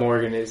question by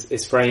Morgan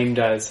is framed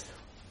as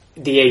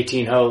the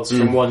 18 holes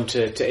from 1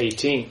 to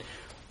 18.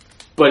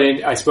 But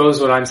I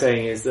suppose what I'm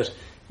saying is that,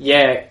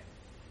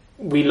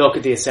 we look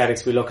at the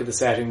aesthetics, we look at the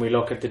setting, we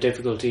look at the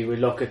difficulty, we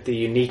look at the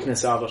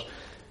uniqueness of it.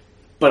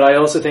 But I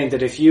also think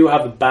that if you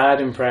have a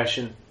bad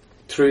impression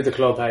through the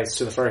clubhouse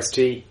to the first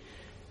tee,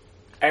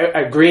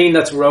 a green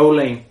that's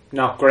rolling,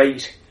 not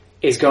great,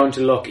 is going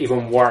to look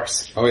even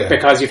worse. Oh, yeah.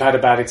 Because you've had a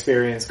bad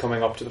experience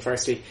coming up to the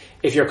first tee.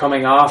 If you're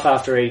coming off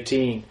after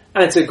 18,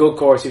 and it's a good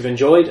course, you've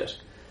enjoyed it,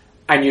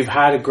 and you've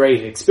had a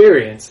great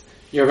experience,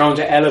 you're going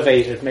to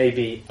elevate it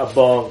maybe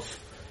above.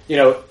 You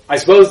know, I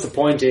suppose the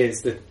point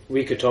is that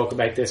we could talk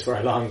about this for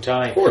a long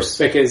time. Of course.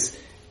 Because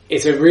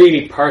it's a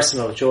really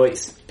personal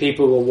choice.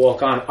 People will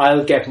walk on,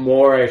 I'll get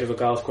more out of a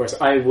golf course.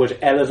 I would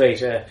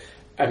elevate a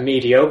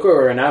mediocre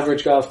or an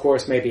average golf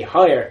course maybe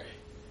higher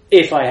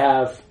if I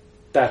have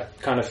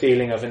that kind of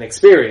feeling of an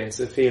experience,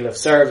 a feel of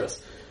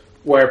service.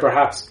 Where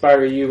perhaps,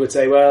 Barry, you would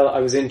say, well, I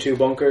was in 2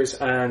 bunkers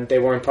and they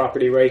weren't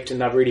properly raked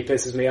and that really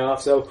pisses me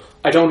off, so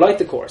I don't like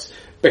the course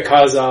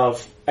because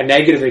of a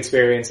negative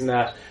experience in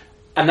that.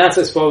 And that's,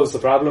 I suppose, the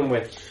problem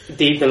with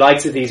the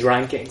likes of these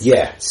rankings.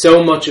 Yeah.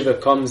 So much of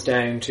it comes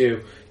down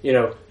to, you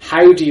know,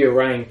 how do you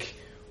rank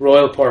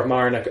Royal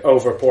Portmarnock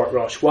over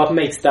Portrush? What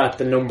makes that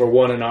the number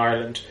 1 in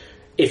Ireland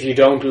if you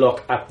don't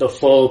look at the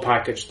full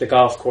package, the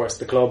golf course,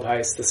 the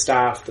clubhouse, the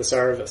staff, the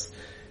service,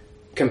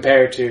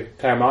 compared to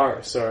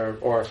Claremorris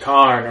or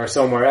Carn or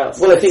somewhere else?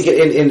 Well, I think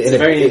it's a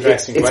very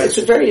interesting question. It's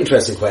a very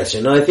interesting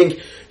question. And I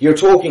think you're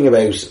talking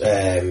about,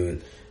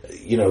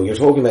 you're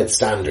talking about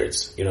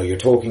standards. You know, you're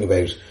talking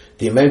about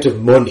the amount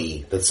of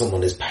money that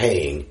someone is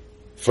paying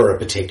for a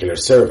particular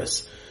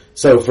service.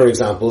 So, for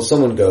example,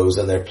 someone goes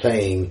and they're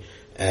playing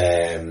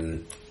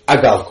a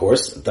golf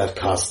course that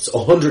costs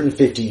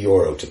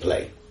 €150 to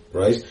play,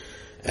 right?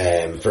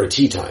 For a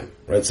tee time,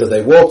 right? So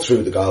they walk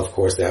through the golf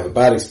course, they have a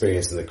bad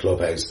experience in the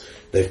clubhouse,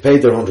 they've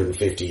paid their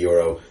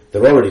 €150,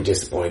 they're already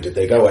disappointed,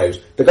 they go out,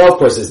 the golf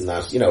course isn't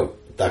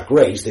that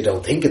great, they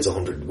don't think it's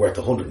worth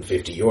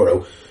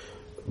 €150,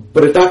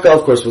 but if that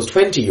golf course was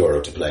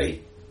 €20 to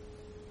play,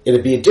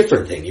 it'd be a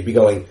different thing. You'd be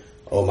going,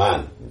 oh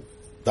man,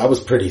 that was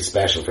pretty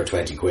special for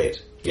 20 quid.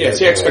 Yeah, it's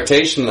the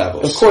expectation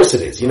levels. Of course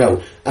it is,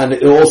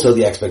 and also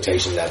the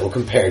expectation level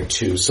compared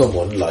to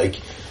someone like,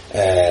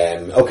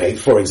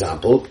 for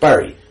example,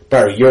 Barry.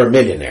 Barry, you're a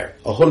millionaire.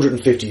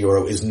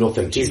 €150 is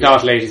nothing to you. He's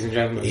not, ladies and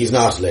gentlemen. He's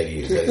not,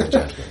 ladies and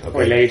gentlemen. Okay.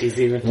 Or ladies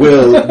even.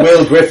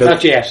 Will Griffith.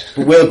 Not yet.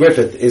 Will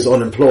Griffith is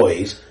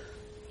unemployed.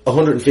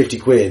 150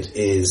 quid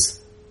is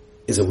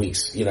a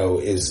week's,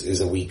 is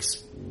a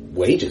week's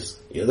wages.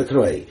 That kind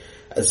of way.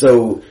 And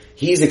so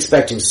he's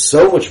expecting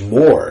so much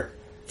more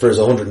for his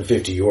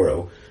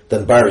 €150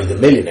 than Barry the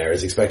millionaire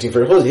is expecting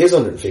for his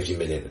 150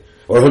 million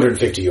or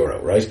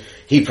 €150, right?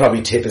 He'd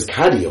probably tip his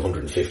caddy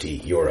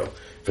 €150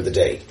 for the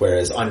day,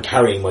 whereas I'm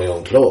carrying my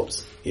own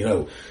clubs,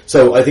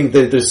 So I think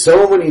that there's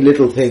so many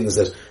little things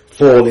that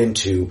fall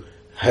into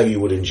how you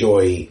would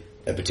enjoy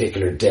a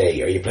particular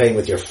day. Are you playing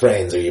with your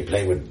friends? Are you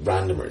playing with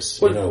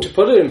randomers? Well, to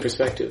put it in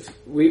perspective,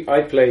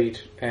 I played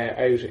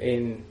out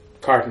in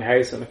Carton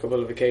House on a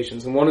couple of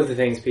occasions, and one of the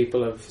things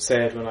people have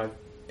said when I've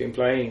been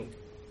playing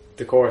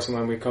the course and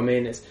when we come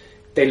in is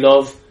they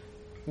love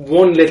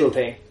one little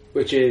thing,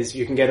 which is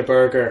you can get a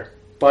burger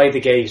by the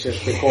gate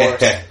of the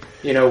course.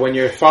 When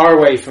you're far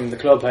away from the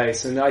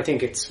clubhouse, and I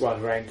think it's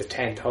around the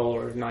 10th hole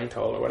or 9th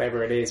hole or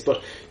whatever it is,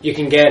 but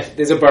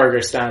there's a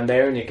burger stand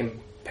there and you can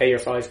pay your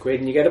 £5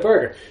 and you get a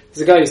burger.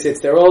 There's a guy who sits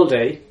there all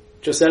day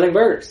just selling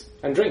burgers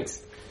and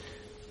drinks.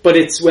 But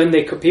it's when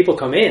people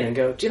come in and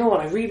go, do you know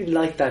what, I really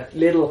like that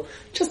little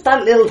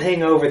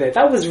thing over there.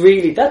 That was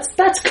really,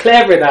 that's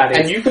clever, that is.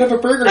 And you could have a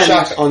burger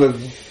shack on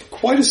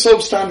quite a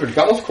substandard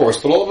golf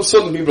course, but all of a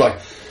sudden people are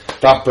like,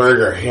 that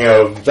burger,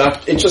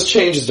 it just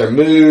changes their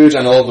mood,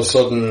 and all of a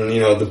sudden,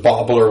 the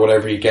bobble or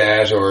whatever you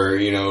get, or,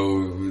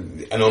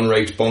 an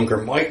unraked bunker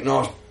might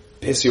not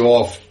piss you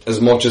off as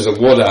much as it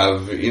would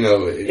have,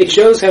 It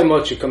shows how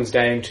much it comes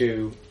down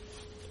to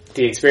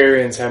the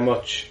experience, how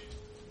much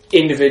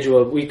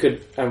individual we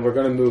could, and we're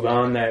going to move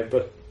on now,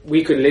 but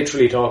we could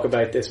literally talk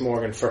about this,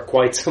 Morgan, for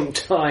quite some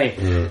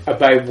time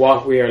about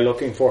what we are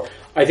looking for.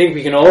 I think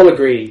we can all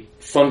agree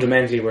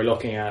fundamentally we're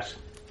looking at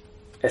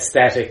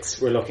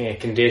aesthetics, we're looking at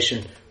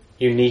condition,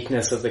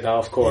 uniqueness of the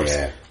golf course,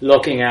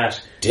 looking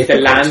at the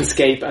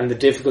landscape and the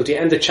difficulty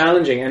and the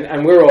challenging,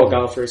 and we're all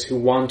golfers who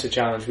want to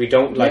challenge. We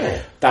don't like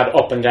that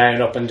up and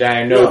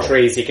down, no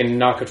trees, you can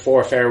knock it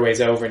 4 fairways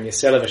over and you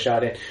still have a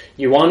shot in.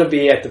 You want to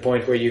be at the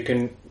point where you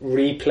can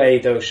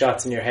replay those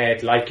shots in your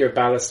head, like your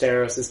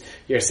Ballesteros,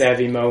 your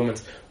Seve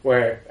moments,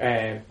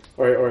 where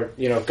or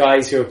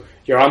guys who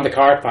you're on the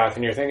cart path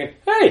and you're thinking,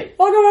 hey,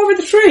 I'll go over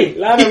the tree,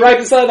 land it right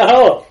beside the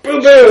hole.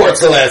 Boom, boom.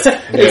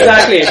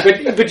 Exactly.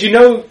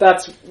 But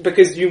that's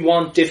because you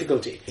want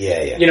difficulty.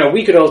 Yeah.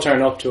 We could all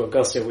turn up to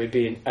Augusta, we'd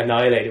be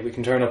annihilated. We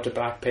can turn up to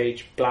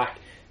Bethpage Black,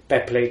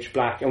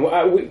 and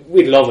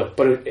we'd love it.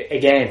 But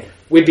again,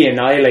 we'd be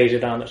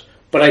annihilated on it.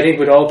 But I think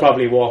we'd all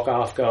probably walk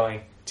off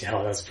going,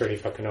 that's pretty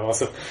fucking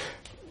awesome.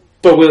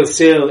 But we'll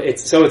still,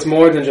 it's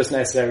more than just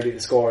necessarily the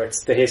score,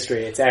 it's the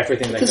history, it's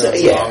everything that goes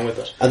along with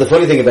it. And the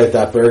funny thing about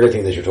that burger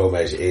thing that you're talking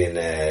about,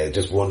 in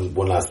just one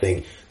last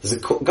thing, there's a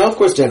golf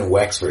course down in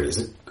Wexford, is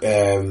it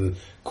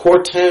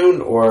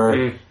Courtown, or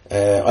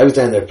I was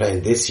down there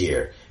playing this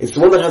year. It's the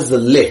one that has the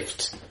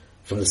lift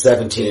from the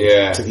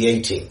 17th to the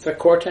 18th. Is that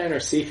Courtown or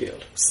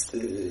Seafield?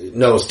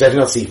 No, it's definitely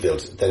not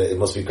Seafield. It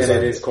must be because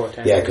it is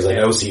Courtown. Yeah, because I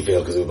know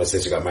Seafield because my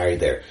sister got married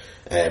there.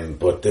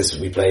 But this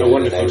we played. A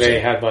wonderful day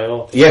had by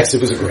all. Yes,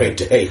 it was a great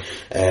day.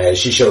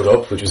 She showed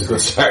up, which was a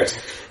good start.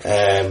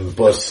 The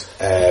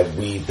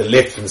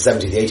lift from the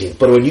 17th to the 18th.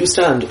 But when you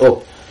stand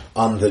up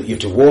you have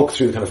to walk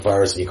through the kind of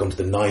forest and you come to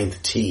the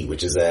 9th tee,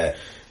 which is a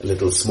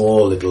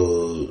small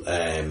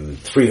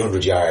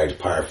 300-yard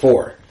par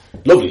 4.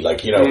 Lovely,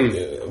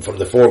 from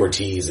the forward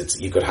tees,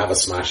 you could have a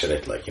smash at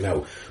it, but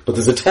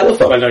there's a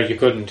telephone. Well, no, you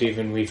couldn't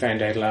even. We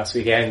found out last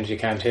weekend you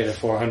can't hit it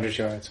 400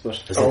 yards,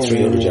 but... Is that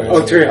 300 yards?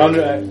 Oh,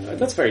 300,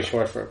 that's very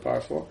short for a par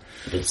 4.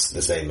 It's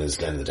the same as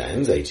Glen of the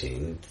Downs,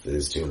 18,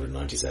 is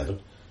 297.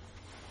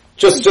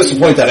 Just to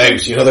point that out,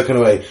 that kind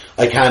of way,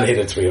 I can hit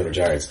it 300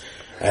 yards.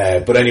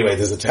 But anyway,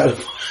 there's a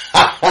telephone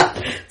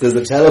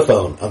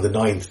on the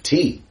 9th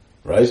tee,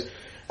 right?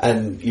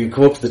 And you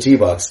come up to the tee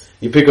box,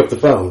 you pick up the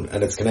phone,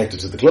 and it's connected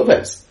to the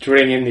clubhouse. To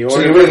ring in the order.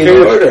 So you ring in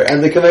the order,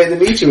 and they come out and they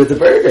meet you with the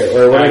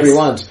burger, or whatever you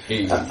want.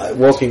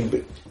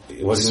 Walking...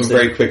 Some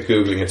very quick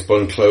Googling, it's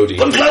Bunclody.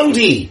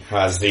 Bunclody!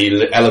 Has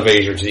the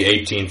elevator to the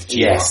 18th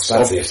tee box.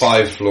 That's up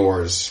 5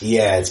 floors.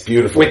 Yeah, it's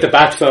beautiful. With the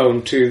bat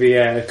phone to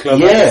the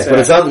clubhouse. Yeah, but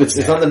it's on the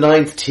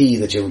 9th tee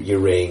that you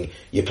ring,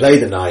 you play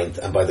the 9th,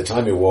 and by the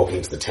time you're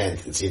walking to the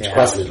 10th, you have to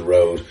cross a little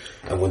road,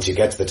 and once you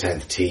get to the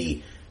 10th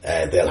tee,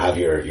 they'll have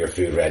your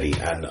food ready.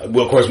 And,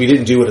 well, of course, we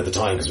didn't do it at the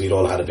time because we'd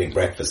all had a big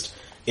breakfast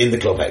in the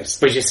clubhouse.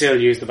 But you still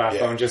use the bat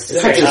phone just to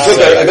say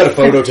I got a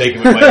photo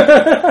taken with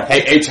my...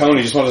 Hey,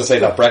 Tony, just wanted to say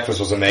that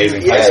breakfast was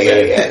amazing. Yeah.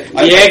 The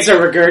eggs are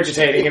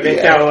regurgitating a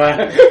bit now.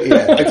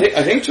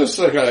 I think just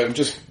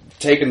just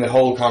taking the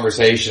whole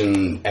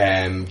conversation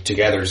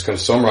together, just kind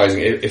of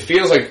summarising, it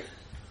feels like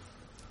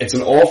it's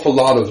an awful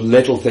lot of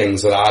little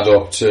things that add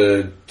up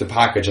to the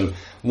package, and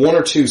one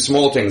or two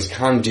small things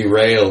can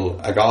derail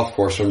a golf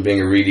course from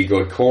being a really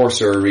good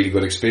course or a really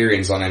good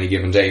experience on any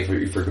given day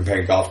if you're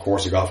comparing golf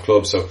course or golf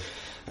club. So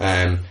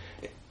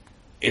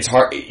it's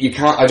hard.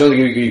 I don't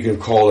think you can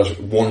call it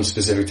one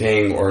specific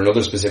thing or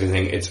another specific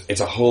thing.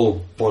 It's a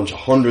whole bunch,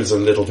 hundreds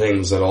of little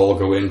things that all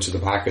go into the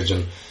package,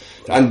 and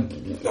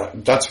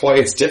that's why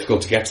it's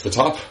difficult to get to the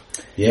top.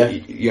 Yeah,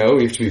 you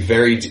have to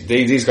be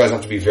these guys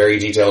have to be very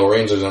detail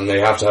oriented, and they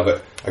have to have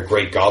a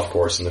great golf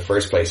course in the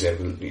first place.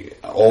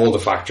 All the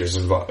factors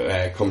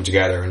come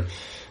together,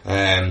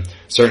 and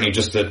certainly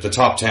just the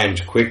top 10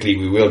 quickly.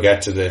 We will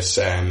get to this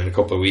in a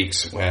couple of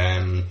weeks.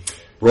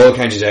 Royal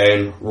County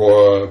Down,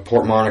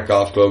 Portmarnock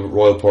Golf Club,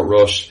 Royal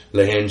Portrush,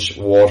 Lahinch,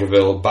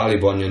 Waterville,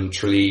 Ballybunion,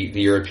 Tralee,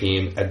 the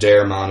European,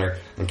 Adair Manor,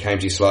 and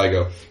County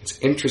Sligo. It's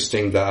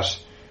interesting that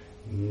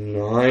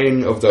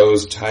 9 of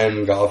those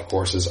 10 golf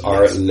courses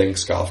are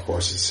links golf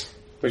courses.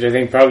 Which I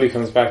think probably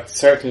comes back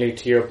certainly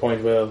to your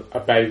point, Will,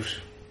 about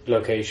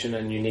location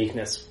and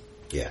uniqueness.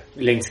 Yeah.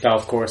 Links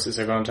golf courses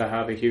are going to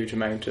have a huge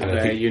amount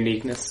of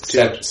uniqueness.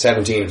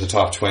 17 of the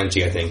top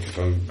 20, I think, if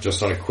I'm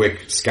just on a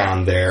quick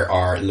scan there,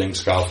 are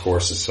links golf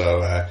courses.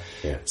 So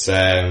it's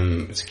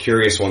a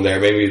curious one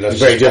there. Maybe that's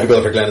very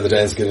difficult for Glen of the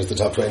Downs to get into the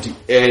top 20.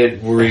 It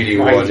really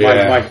would.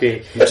 Might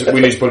be. We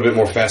need to put a bit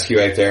more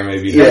fescue out there,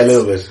 maybe. Yeah, a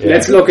little bit. Yeah.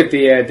 Let's look at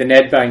the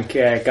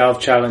Nedbank Golf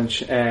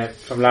Challenge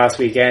from last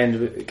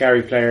weekend.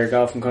 Gary Player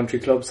Golf and Country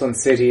Club, Sun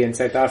City in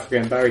South Africa,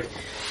 and Barry.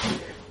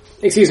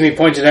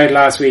 Pointed out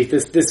last week,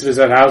 this was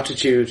at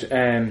altitude,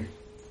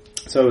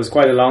 so it was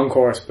quite a long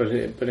course, but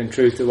in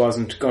truth it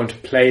wasn't going to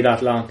play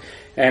that long.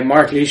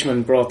 Mark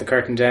Leishman brought the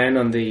curtain down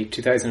on the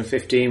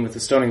 2015 with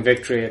a stunning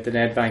victory at the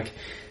Nedbank,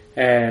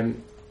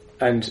 and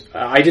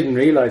I didn't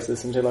realise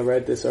this until I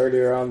read this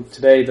earlier on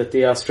today, that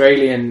the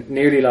Australian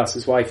nearly lost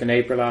his wife in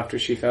April after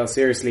she fell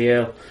seriously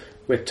ill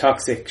with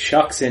toxic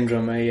shock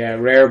syndrome, a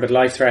rare but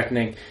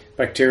life-threatening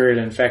bacterial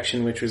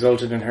infection which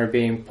resulted in her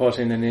being put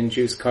in an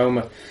induced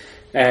coma.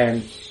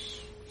 A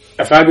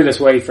fabulous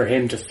way for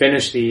him to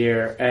finish the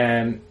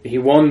year. He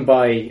won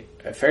by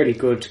a fairly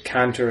good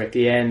canter at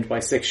the end by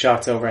 6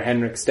 shots over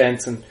Henrik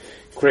Stenson,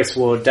 Chris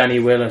Wood, Danny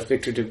Willett,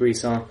 Victor de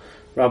Brisson,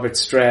 Robert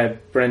Streb,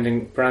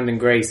 Brandon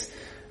Grace,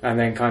 and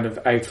then kind of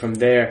out from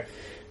there.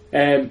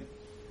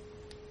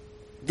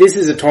 This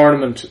is a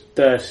tournament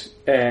that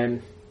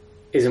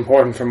is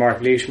important for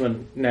Mark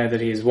Leishman now that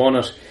he has won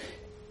it.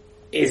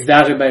 Is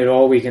that about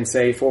all we can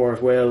say for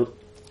it, Will?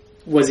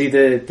 Was he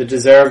the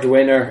deserved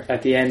winner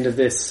at the end of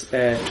this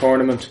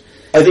tournament?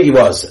 I think he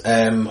was.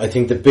 I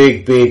think the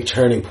big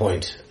turning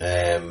point,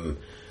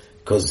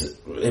 because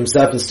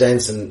himself and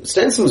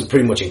Stenson was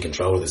pretty much in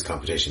control of this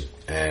competition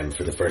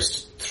for the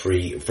first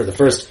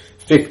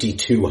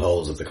 52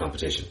 holes of the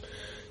competition.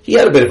 He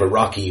had a bit of a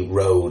rocky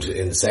road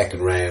in the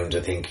second round.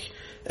 I think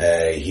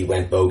he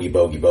went bogey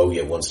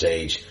at one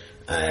stage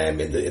at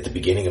the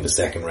beginning of the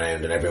second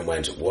round, and everyone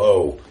went,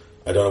 whoa.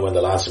 I don't know when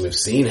the last time we've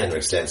seen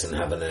Henrik Stenson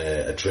having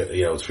a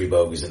 3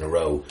 bogeys in a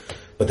row.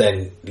 But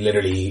then,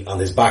 literally, on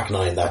his back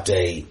 9 that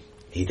day,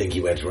 he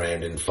went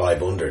around in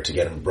 5 under to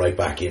get him right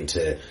back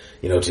into,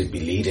 to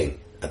be leading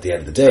at the end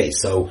of the day.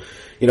 So,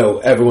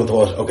 everyone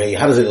thought, okay, he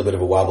had a little bit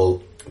of a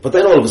wobble. But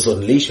then all of a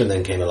sudden, Leishman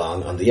then came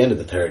along on the end of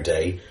the third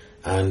day,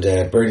 and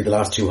birdied the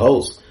last 2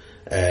 holes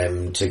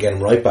to get him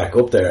right back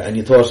up there. And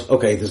you thought,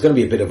 okay, there's going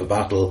to be a bit of a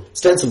battle.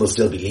 Stenson will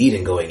still be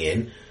leading going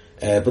in.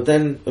 But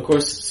then, of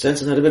course,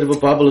 Stenson had a bit of a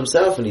bobble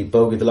himself, and he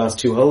bogeyed the last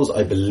 2 holes,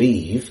 I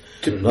believe.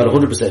 Not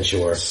 100%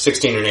 sure.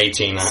 16 and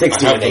 18.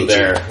 16 and 18.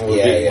 There.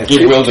 Yeah.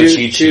 Give Will the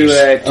cheat sheet.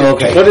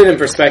 To put it in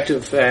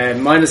perspective,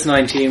 minus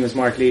 19 was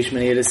Mark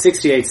Leishman. He had a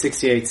 68,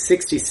 68,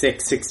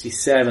 66,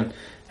 67.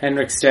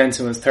 Henrik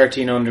Stenson was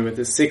 13 under with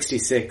a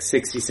 66,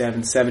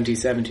 67, 70,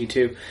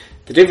 72.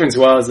 The difference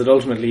was that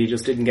ultimately he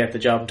just didn't get the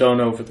job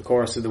done over the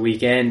course of the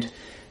weekend.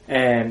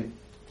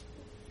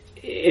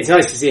 It's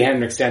nice to see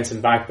Henrik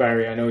Stenson back,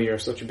 Barry. I know you're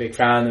such a big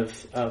fan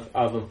of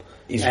him.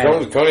 He's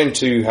going in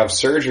to have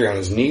surgery on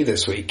his knee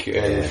this week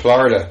in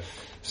Florida.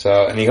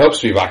 And he hopes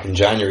to be back in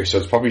January, so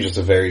it's probably just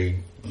a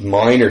very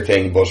minor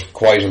thing, but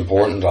quite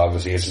important,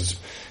 obviously.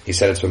 He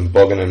said it's been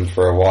bugging him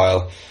for a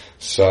while.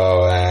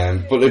 So,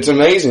 but it's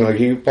amazing. Like,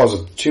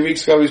 2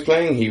 weeks ago he was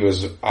playing, he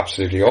was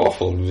absolutely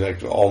awful. He was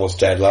like almost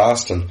dead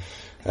last, and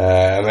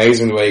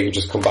amazing the way he could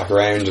just come back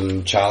around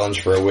and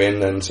challenge for a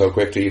win and so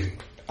quickly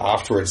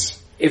afterwards.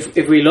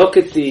 If we look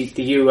at the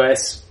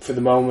US for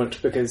the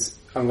moment, because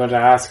I'm going to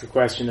ask a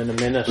question in a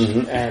minute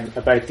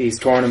about these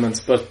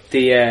tournaments, but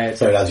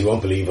sorry lads, you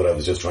won't believe what I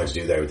was just trying to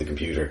do there with the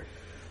computer.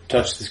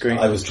 Touch the screen.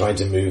 I was trying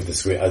to move the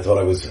screen. I thought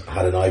I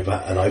had an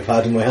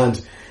iPad in my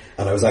hand,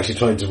 and I was actually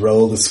trying to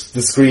roll the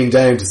screen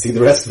down to see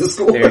the rest of the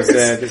scores.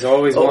 There's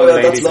always one,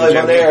 ladies that's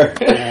live on air.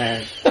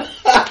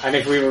 And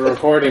if we were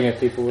recording it,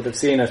 people would have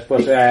seen it.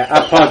 But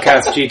at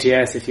Podcast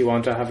GTS, if you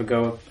want to have a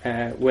go,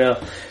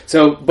 Will.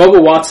 So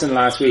Bubba Watson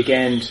last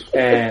weekend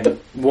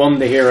won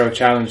the Hero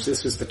Challenge.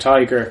 This was the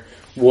Tiger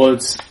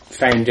Woods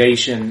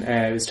Foundation.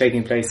 It was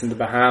taking place in the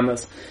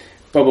Bahamas.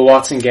 Bubba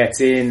Watson gets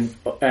in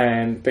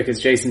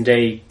because Jason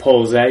Day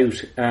pulls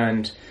out,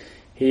 and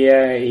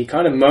he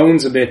kind of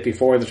moans a bit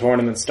before the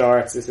tournament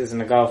starts. This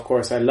isn't a golf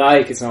course I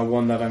like. It's not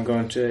one that I'm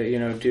going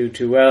to do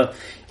too well.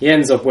 He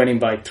ends up winning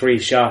by 3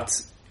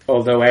 shots.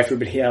 Although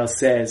everybody else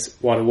says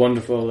what a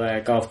wonderful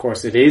golf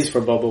course it is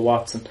for Bubba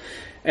Watson.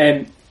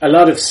 A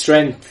lot of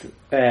strength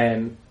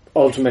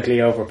ultimately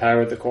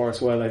overpowered the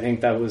course. Well, I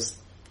think that was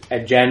a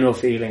general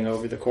feeling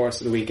over the course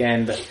of the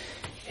weekend, that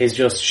his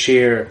just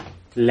sheer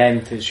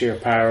length, his sheer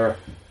power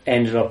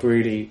ended up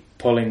really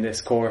pulling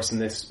this course and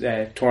this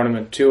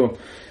tournament to him.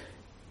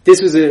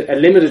 This was a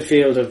limited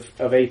field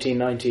of 18,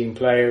 19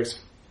 players.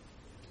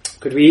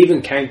 Could we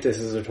even count this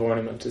as a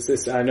tournament?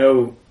 I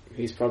know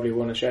he's probably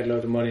won a shed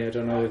load of money. I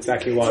don't know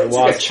exactly what it was. It's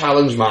like a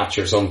challenge match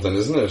or something,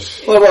 isn't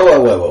it?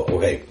 Well,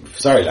 okay.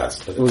 Sorry,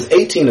 lads, but it was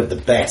 18 of the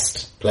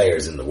best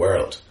players in the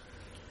world.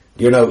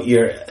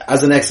 You're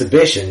as an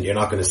exhibition, you're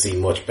not going to see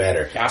much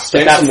better. Yeah,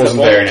 Stenson wasn't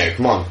there now.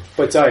 Come on.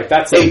 But sorry,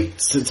 that's 8.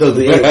 So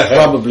the 8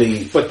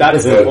 probably. But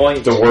that's the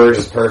point. The word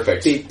is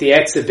perfect. The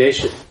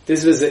exhibition.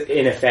 This was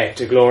in effect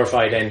a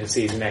glorified end of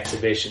season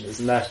exhibition,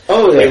 isn't that?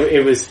 Oh yeah.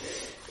 It was.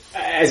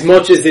 As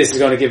much as this is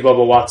going to give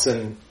Bubba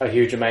Watson a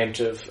huge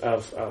amount of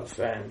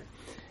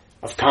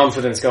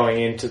confidence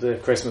going into the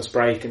Christmas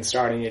break and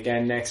starting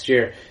again next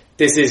year,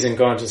 this isn't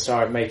going to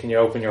start making you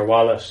open your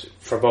wallet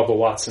for Bubba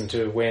Watson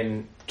to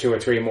win 2 or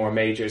 3 more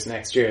majors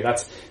next year.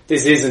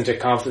 This isn't a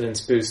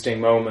confidence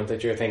boosting moment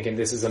that you're thinking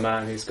this is a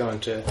man who's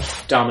going to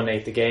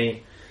dominate the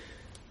game.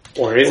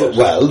 Or is it?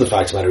 Well, the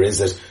fact of the matter is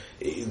that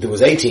there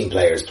was 18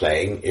 players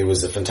playing. It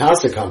was a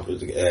fantastic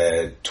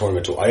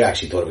tournament. I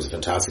actually thought it was a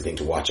fantastic thing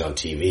to watch on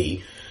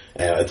TV.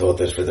 I thought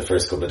that for the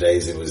first couple of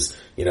days it was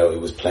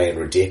playing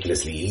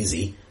ridiculously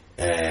easy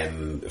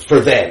for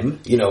them,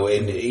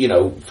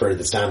 for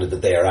the standard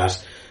that they are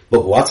at.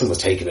 But Watson was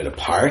taking it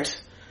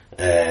apart.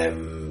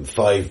 5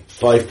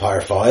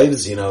 par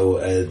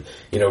 5s,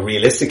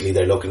 realistically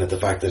they're looking at the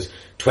fact that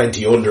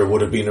 20 under would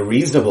have been a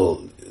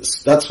reasonable.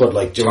 That's what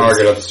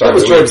Jordan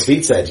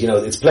Spieth said.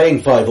 It's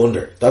playing 5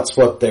 under. That's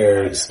what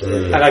they're.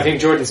 And I think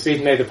Jordan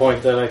Spieth made the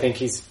point that I think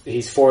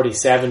he's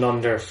 47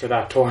 under for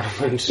that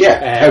tournament.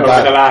 Yeah,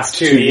 over the last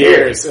 2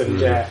 years, and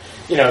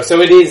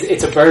so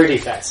it's a birdie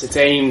fest. It's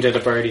aimed at a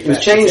birdie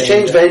fest. It's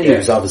changed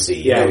venues,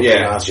 obviously. From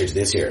last year to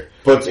this year,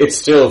 but it's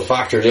still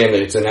factored in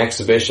that it's an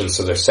exhibition,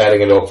 so they're setting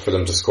it up for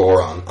them to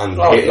score on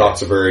and hit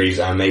lots of birdies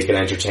and make it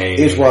entertaining.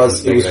 It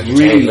was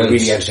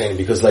really entertaining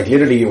because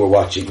literally you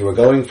were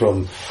going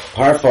from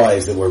par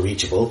 5s that were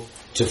reachable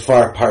to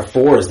par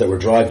 4s that were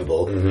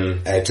drivable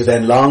to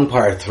then long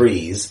par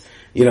 3s,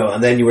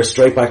 and then you were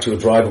straight back to a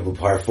drivable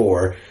par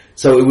 4.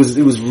 So it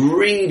was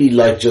really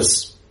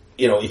just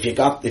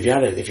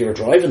if you were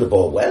driving the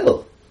ball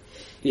well,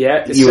 you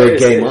were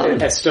game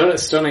on. A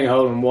stunning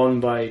hole and won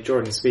by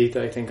Jordan Spieth,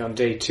 I think, on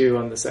day 2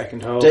 on the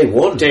second hole. Day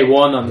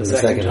one on the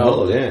second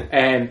hole.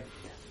 Yeah.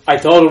 I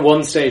thought at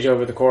one stage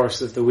over the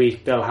course of the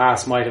week, Bill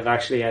Haas might have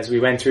actually, as we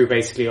went through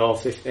basically all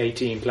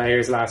 18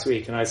 players last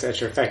week, and I said,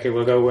 sure, effectively,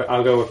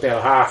 I'll go with Bill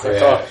Haas. I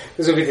thought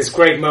this would be this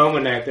great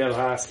moment now, Bill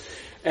Haas.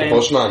 The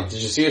Bushman. Did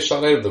you see a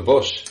shot out of the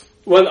bush?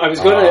 Well, I was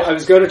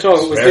going to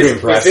talk. Was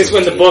this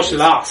when the Bush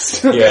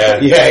lost? Yeah.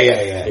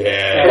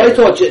 I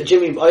thought I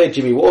had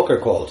Jimmy Walker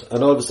called,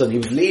 and all of a sudden he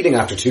was leading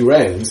after 2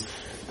 rounds,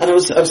 And I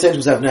was saying to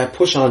myself, now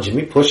push on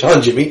Jimmy, push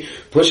on Jimmy,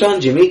 push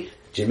on Jimmy.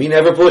 Jimmy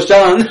never pushed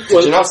on.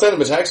 Did you not send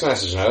him a text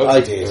message now? I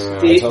did.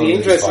 The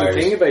interesting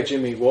thing about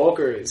Jimmy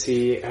Walker is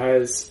he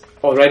has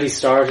already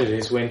started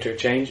his winter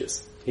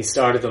changes. He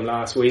started them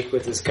last week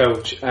with his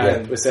coach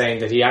and was saying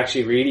that he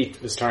actually really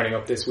was turning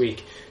up this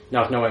week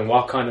not knowing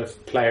what kind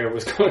of player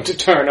was going to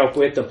turn up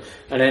with them,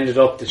 and ended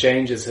up the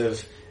changes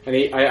have... And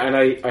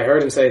I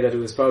heard him say that it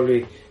was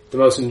probably the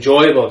most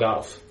enjoyable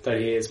golf that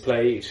he has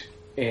played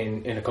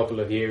in a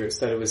couple of years,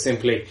 that it was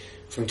simply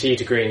from tee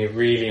to green, he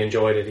really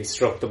enjoyed it, he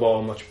struck the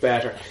ball much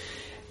better.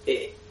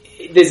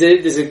 There's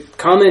a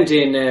comment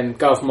in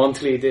Golf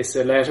Monthly, this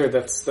a letter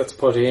that's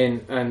put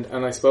in, and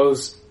I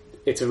suppose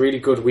it's a really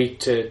good week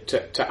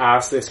to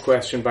ask this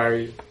question,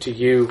 Barry, to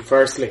you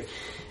firstly.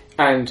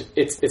 And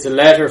it's a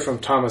letter from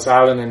Thomas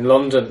Allen in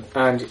London,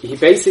 and he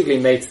basically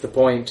makes the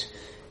point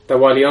that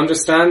while he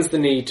understands the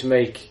need to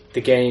make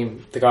the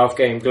golf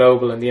game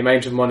global and the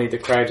amount of money the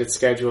crowded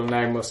schedule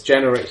now must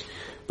generate,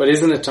 but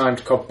isn't it time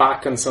to cut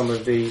back on some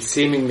of the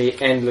seemingly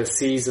endless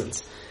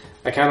seasons?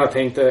 I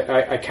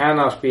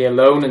cannot be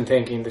alone in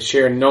thinking the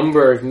sheer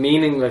number of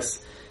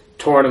meaningless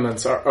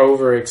tournaments are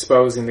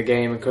overexposing the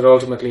game and could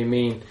ultimately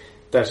mean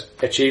that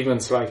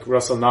achievements like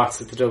Russell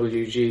Knox at the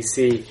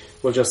WGC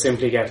will just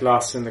simply get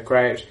lost in the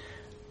crowd.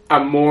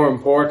 And more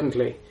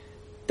importantly,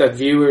 that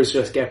viewers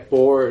just get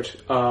bored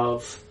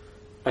of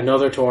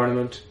another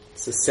tournament.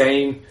 It's the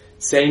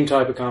same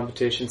type of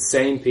competition,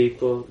 same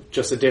people,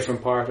 just a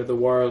different part of the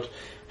world.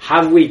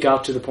 Have we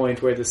got to the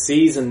point where the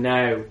season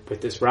now,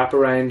 with this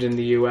wraparound in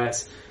the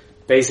US,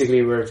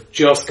 basically we've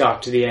just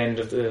got to the end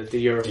of the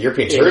Europe. The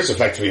European Tour is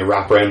effectively a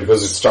wraparound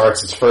because it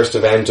starts its first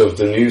event of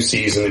the new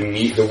season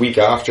the week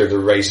after the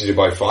Race to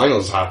Dubai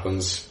Finals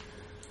happens.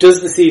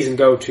 Does the season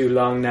go too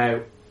long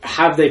now?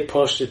 Have they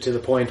pushed it to the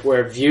point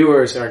where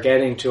viewers are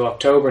getting to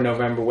October,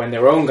 November when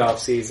their own golf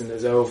season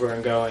is over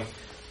and going,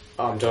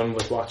 I'm done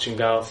with watching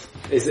golf?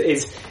 Is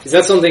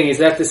that something? Is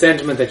that the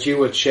sentiment that you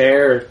would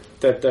share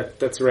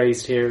that's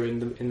raised here in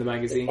the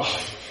magazine?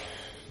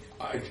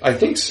 I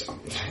think so.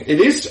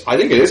 It is. I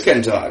think it is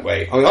getting to that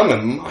way. I mean, I'm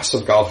a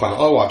massive golf fan.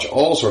 I watch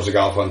all sorts of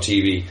golf on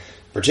TV,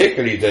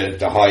 particularly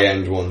the high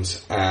end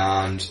ones.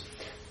 And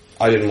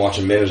I didn't watch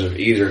a minute of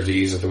either of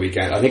these at the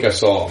weekend. I think I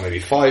saw maybe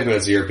 5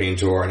 minutes of the European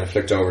Tour, and I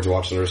flicked over to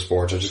watch another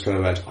sport. I just kind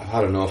of went, I've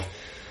had enough.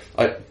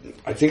 I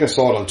think I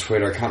saw it on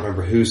Twitter. I can't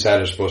remember who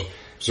said it, but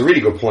it's a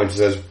really good point. It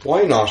says,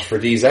 why not for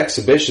these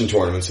exhibition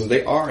tournaments, and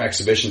they are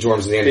exhibition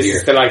tournaments at the end of the year.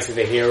 This is the likes of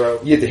the Hero.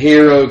 Yeah, the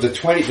Hero, the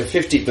 20, the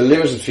 50, the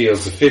limited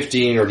fields, the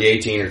 15 or the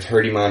 18 or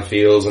 30 man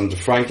fields, and the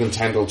Franklin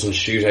Templeton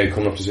shootout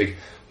coming up this week.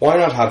 Why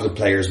not have the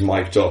players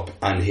mic'd up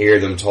and hear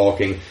them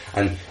talking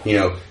and,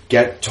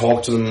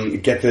 talk to them,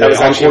 get the... That was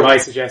actually my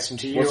suggestion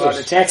to you on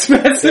a text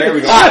message. There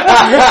we go.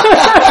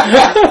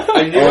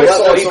 I knew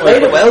he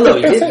played it well though,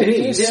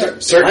 he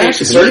did.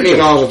 Certainly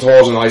not a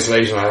thought in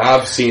isolation. I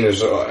have seen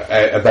it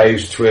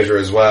about Twitter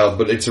as well,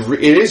 but it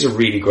is a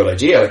really good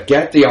idea. Like,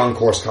 get the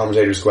on-course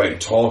commentators to go out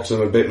and talk to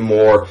them a bit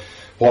more.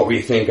 What were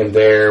you thinking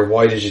there?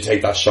 Why did you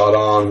take that shot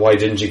on? Why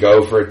didn't you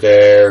go for it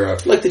there?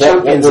 Like the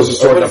champions,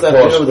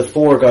 the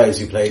 4 guys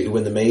who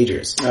win the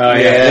majors. Oh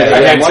yeah.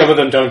 And then some of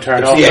them don't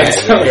turn up.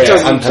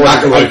 And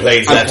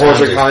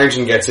Porter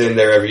Carrington gets in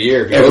there every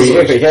year. But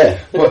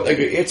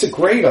it's a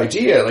great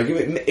idea. Like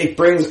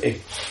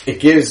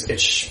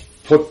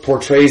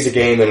portrays the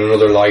game in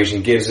another light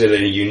and gives it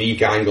a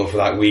unique angle for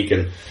that week,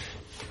 and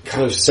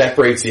kind of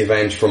separates the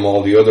event from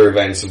all the other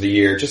events of the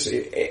year,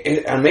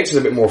 and makes it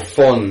a bit more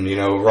fun,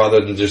 rather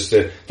than just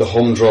the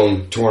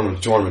humdrum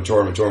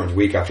tournament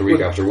week after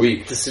week after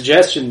week. The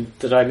suggestion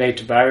that I made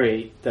to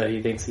Barry that he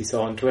thinks he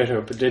saw on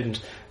Twitter but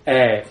didn't,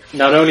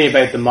 not only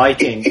about the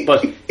miking,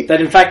 but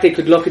that in fact they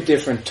could look at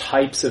different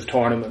types of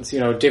tournaments,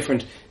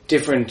 different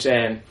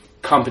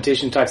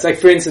competition types. Like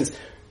for instance,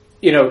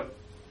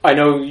 I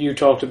know you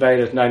talked about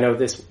it, and I know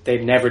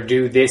they'd never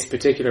do this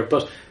particular,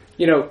 but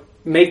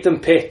make them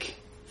pick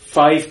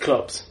 5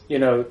 clubs,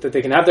 that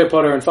they can have their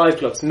putter in 5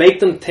 clubs.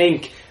 Make them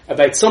think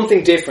about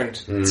something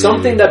different,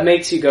 something that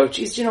makes you go,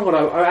 geez, you know what,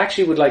 I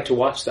actually would like to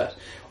watch that.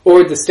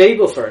 Or the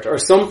Stableford, or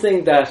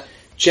something that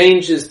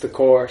changes the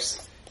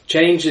course,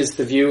 changes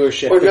the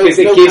viewership, because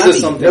it gives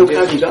us something different.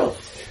 No caddy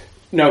golf.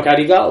 No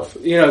caddy golf.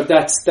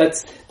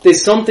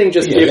 There's something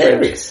just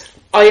different.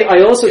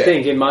 I also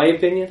think, in my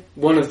opinion,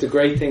 one of the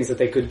great things that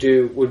they could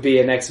do would be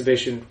an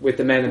exhibition with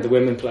the men and the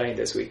women playing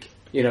this week.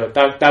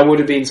 That would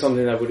have been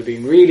something that would have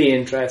been really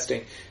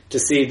interesting to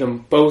see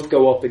them both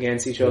go up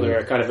against each other,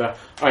 or kind of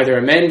either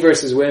a men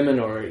versus women,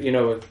 or a team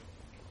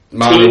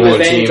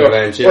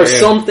event, or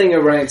something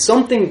around,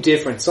 something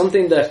different,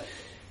 something that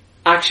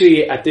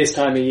actually at this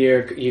time of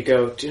year you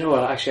go, do you know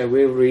what?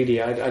 Actually,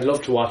 I'd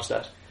love to watch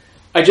that.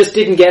 I just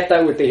didn't get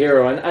that with the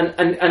Hero,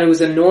 and it was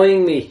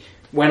annoying me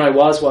when I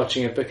was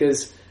watching it,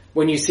 because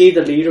when you see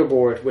the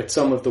leaderboard with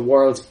some of the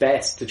world's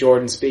best, the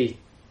Jordan Spieth,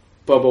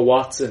 Bubba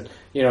Watson,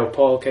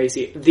 Paul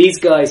Casey, these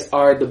guys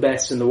are the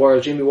best in the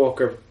world. Jimmy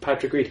Walker,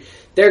 Patrick Reed,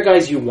 they're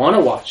guys you want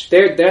to watch.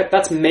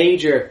 That's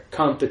major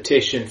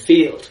competition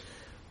field.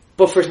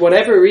 But for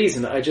whatever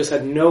reason, I just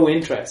had no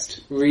interest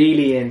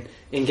really in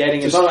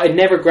getting involved. It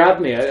never grabbed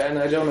me, and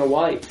I don't know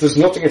why. There's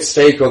nothing at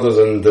stake other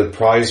than the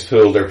prize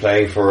pool they're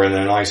playing for and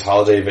a nice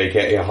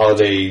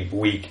holiday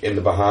week in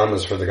the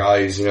Bahamas for the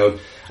guys, you know.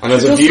 And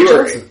as a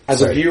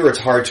viewer, it's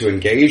hard to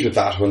engage with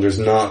that when there's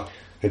not.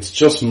 It's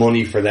just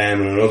money for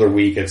them, and another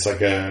week it's like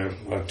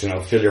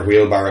fill your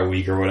wheelbarrow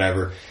week or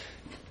whatever.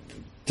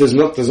 There's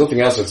nothing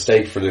else at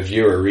stake for the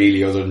viewer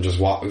really, other than just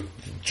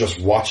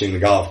watching the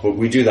golf. But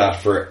we do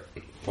that for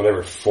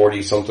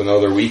 40 something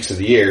other weeks of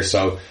the year,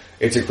 so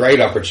it's a great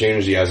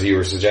opportunity, as you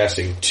were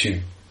suggesting, to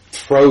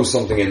throw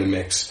something in the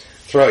mix.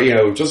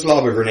 Just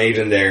lob a grenade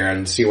in there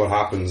and see what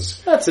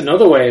happens. That's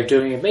another way of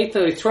doing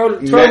it.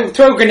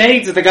 Throw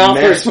grenades at the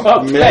golfers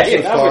while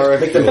playing.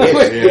 Make them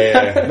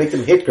hit. Make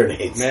them hit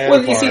grenades.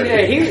 Well, you see,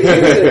 here's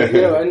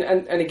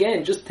it, and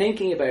again, just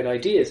thinking about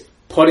ideas,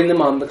 putting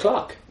them on the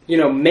clock.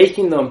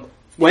 Making them,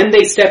 when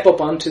they step up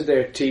onto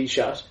their tee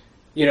shot,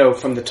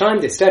 from the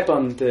time they step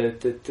on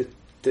the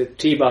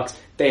tee box,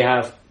 they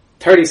have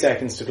 30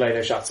 seconds to play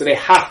their shot. So they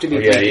have to be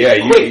quick.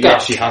 You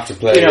actually have to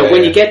play.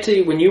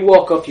 When you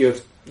walk up,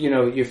 you've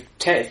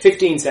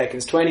 15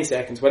 seconds, 20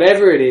 seconds,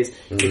 whatever it is.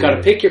 You've got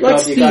to pick your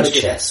club. You got to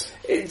chess.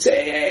 It's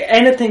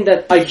anything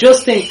that I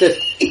just think that,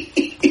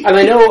 and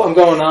I know I'm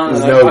going on.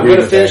 And I'm going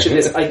to finish with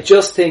this. I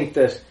just think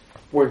that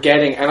we're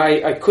getting, and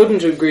I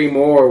couldn't agree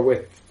more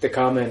with the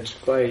comment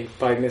by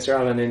Mr.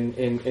 Allen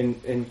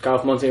in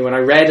Golf Monthly. When I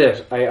read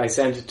it, I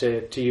sent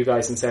it to you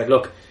guys and said,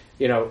 look,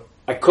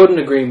 I couldn't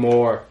agree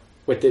more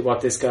with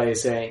what this guy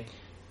is saying.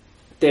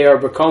 They are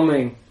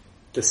becoming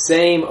the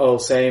same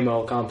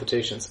old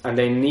competitions, and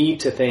they need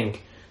to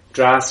think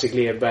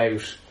drastically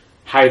about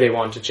how they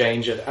want to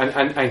change it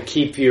and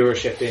keep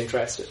viewership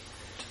interested.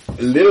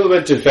 A little bit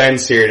of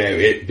defence here now,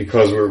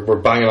 because we're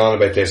banging on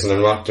about this, and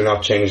they're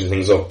not changing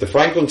things up. The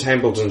Franklin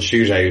Templeton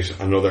Shootout,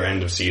 another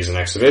end of season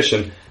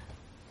exhibition,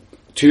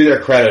 to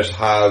their credit,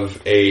 have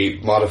a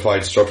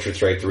modified structure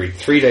throughout the week.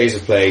 3 days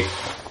of play.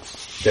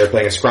 They're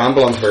playing a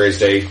scramble on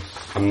Thursday,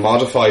 a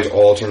modified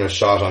alternate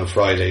shot on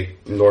Friday.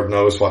 Lord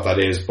knows what that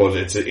is, but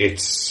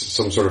it's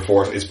some sort of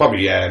force. It's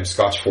probably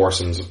Scotch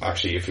foursomes,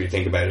 actually, if you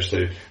think about it,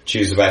 to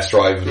choose the best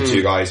drive of the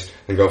two guys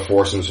and go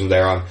foursomes from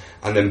there on,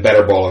 and then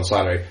better ball on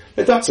Saturday.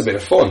 But that's a bit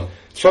of fun.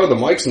 Throw the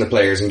mics in the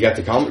players and get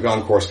the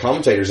on-course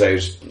commentators out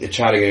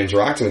chatting and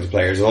interacting with the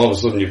players, and all of a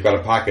sudden you've got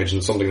a package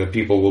and something that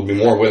people will be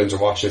more willing to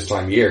watch this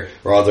time of year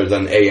rather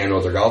than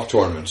another golf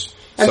tournament.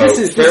 And so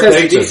this has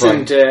a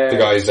decent, the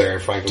guys there,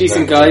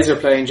 decent guys are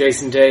playing.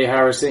 Jason Day,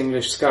 Harris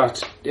English,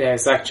 Scott,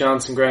 Zach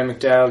Johnson, Graham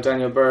McDowell,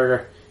 Daniel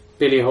Berger,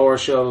 Billy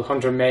Horschel,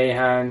 Hunter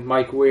Mahan,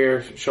 Mike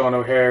Weir, Sean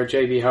O'Hare,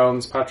 JB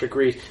Holmes, Patrick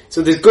Reed.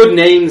 So there's good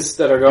names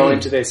that are going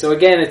into this. So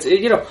again, it's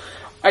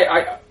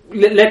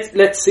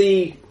let's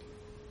see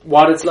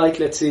what it's like.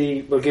 Let's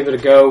see. We'll give it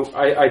a go.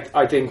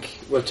 I think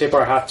we'll tip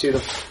our hat to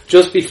them.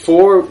 Just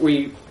before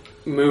we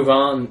move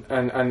on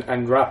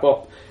and wrap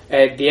up,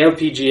 the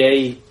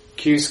LPGA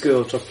Q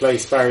School took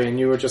place, Barry, and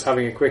you were just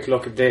having a quick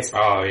look at this.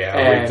 Oh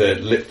yeah,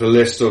 the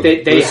list of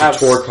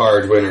tour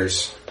card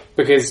winners.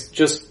 Because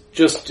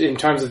just in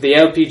terms of the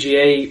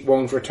LPGA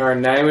won't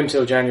return now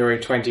until January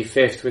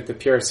 25th with the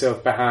Pure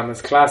Silk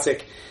Bahamas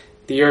Classic.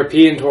 The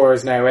European Tour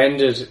is now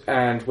ended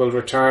and will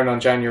return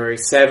on January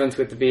 7th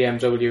with the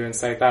BMW and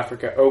South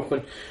Africa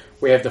Open.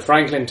 We have the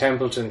Franklin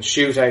Templeton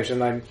Shootout,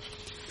 and I'm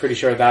pretty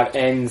sure that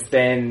ends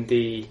then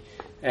the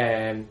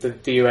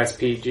US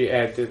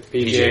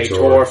PGA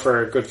Tour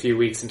for a good few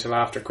weeks until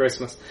after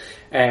Christmas.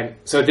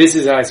 So this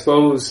is, I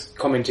suppose,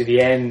 coming to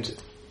the end,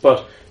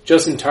 but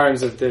just in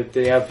terms of the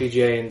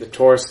LPGA and the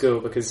Tour School,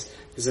 because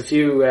there's a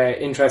few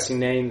interesting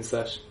names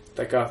that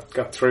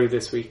got through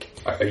this week.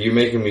 Are you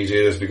making me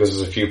do this because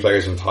there's a few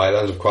players from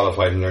Thailand have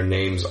qualified and their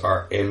names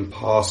are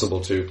impossible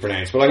to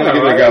pronounce? But I'm going to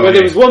give it a go. Well,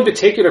 there was one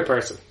particular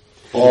person.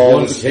 Well,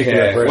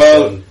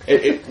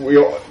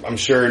 I'm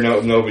sure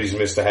nobody's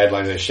missed the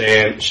headline that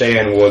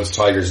Cheyenne Woods,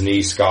 Tiger's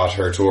niece, got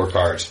her tour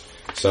card.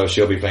 So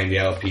she'll be playing the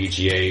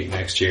LPGA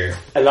next year.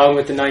 Along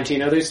with the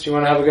 19 others. Do you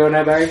want to have a go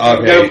now, Barry?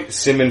 Okay.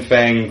 Simon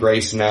Feng,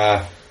 Grace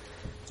Na.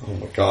 Oh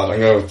my god, I'm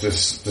going with the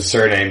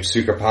surname.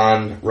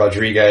 Sukapan,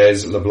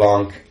 Rodriguez,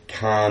 LeBlanc,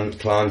 Khan,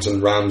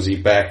 Clanton, Ramsey,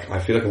 Beck. I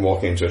feel like I'm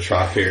walking into a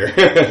trap here.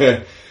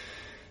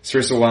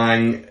 Sirsa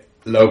Wang,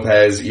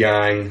 Lopez,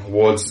 Yang,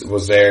 Woods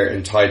was there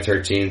in tied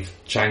 13th.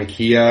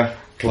 Chankia,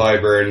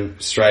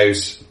 Clyburn,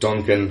 Strauss,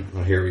 Duncan.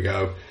 Oh, here we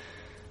go.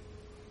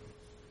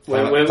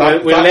 We'll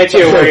let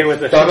you away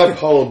with it.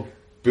 Danapol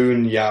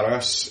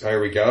Bunyaras.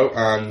 There we go.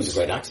 And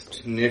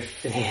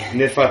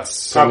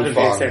Nifat Probably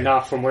means they're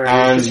not from where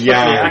and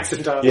Yang. The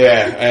accent on.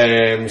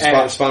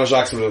 Yeah, Spanish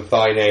accent with a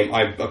Thai name.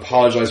 I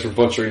apologise for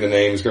butchering the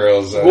names,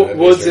 girls.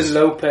 Woods and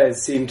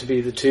Lopez seem to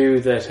be the two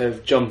that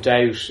have jumped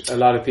out. A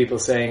lot of people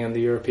saying on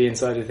the European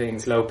side of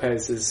things,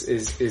 Lopez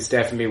is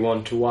definitely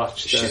one to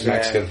watch. She's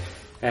Mexican.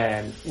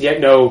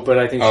 But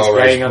I think she's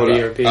playing on the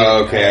European.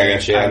 Okay, I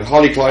get you. And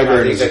Holly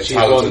Clyburn is she's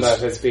one that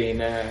has been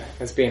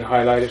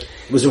highlighted.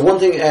 Was there one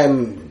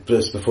thing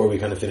just before we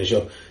kind of finish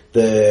up?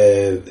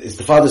 Is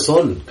the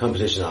father-son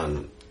competition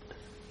on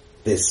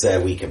this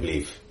week, I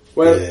believe?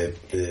 Well,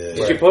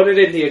 did you put it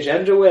in the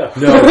agenda, Will?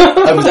 No,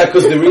 I was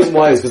because the reason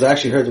why is because I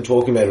actually heard them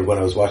talking about it when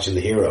I was watching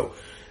The Hero,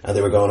 and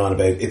they were going on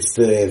about it's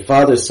the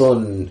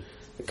father-son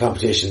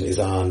competition is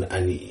on,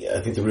 and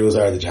I think the rules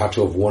are that you have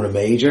to have won a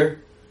major.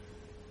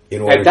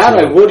 In order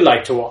I would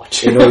like to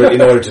watch. in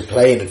order to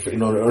play and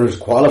in order to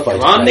qualify.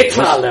 Ron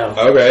Nicolo.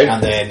 Okay.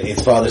 And then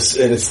it's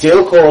and it's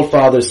still called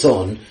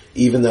father-son,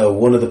 even though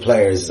one of the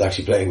players is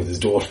actually playing with his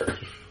daughter.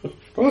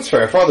 Well, that's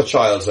fair.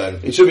 Father-child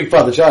then. It should be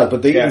father-child,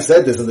 but they even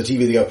said this on the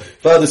TV. They go,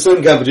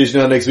 father-son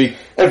competition on next week.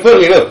 And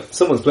funnily enough,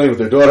 someone's playing with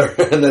their daughter.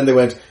 And then they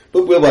went,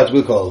 but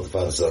we'll call it the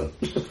father-son.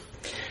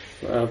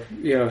 Well,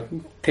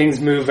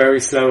 things move very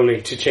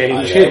slowly to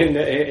change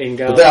in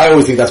golf. But I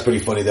always think that's pretty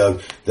funny.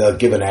 They'll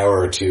give an hour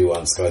or two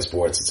on Sky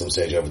Sports at some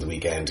stage over the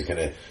weekend to kind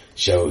of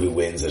show who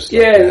wins it.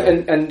 Yeah,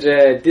 and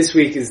this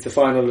week is the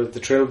final of the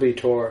Trilby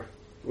Tour,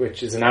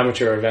 which is an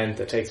amateur event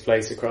that takes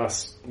place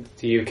across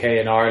the UK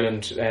and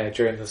Ireland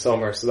during the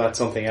summer. So that's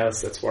something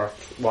else that's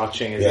worth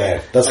watching.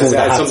 That's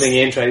something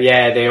interesting.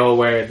 Yeah, they all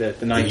wear the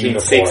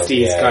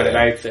 1960s kind of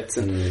outfits,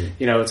 and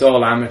it's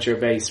all amateur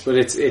based, but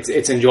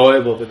it's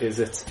enjoyable because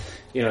it's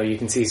you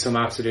can see some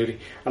absolutely.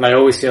 And I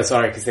always feel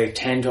sorry because they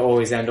tend to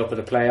always end up at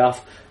a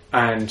playoff,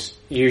 and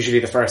usually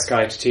the first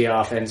guy to tee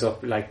off ends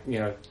up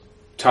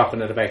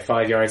topping it about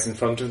 5 yards in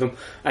front of them,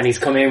 and he's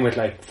come in with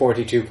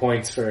 42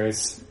 points for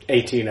his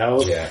 18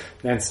 holes, and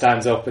then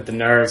stands up with the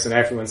nerves and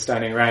everyone's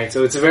standing around.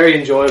 So it's very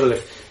enjoyable.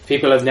 If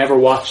people have never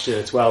watched it,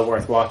 it's well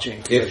worth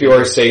watching. If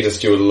you're a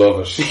sadist, you will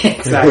love it.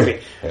 Exactly.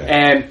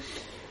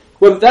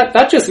 Well,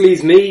 that just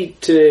leaves me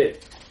to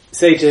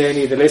say to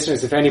any of the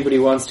listeners, if anybody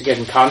wants to get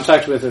in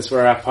contact with us,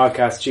 we're at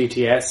Podcast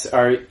GTS.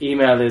 Our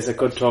email is at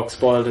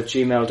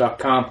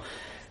goodtalkspoiled@gmail.com.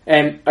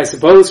 I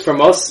suppose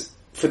from us,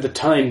 for the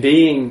time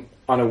being,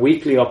 on a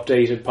weekly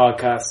updated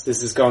podcast,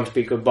 this is going to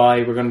be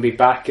goodbye. We're going to be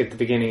back at the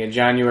beginning of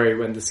January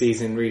when the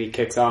season really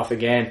kicks off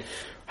again.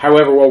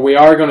 However, what we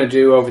are going to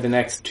do over the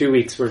next 2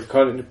 weeks, we're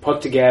going to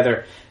put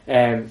together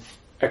a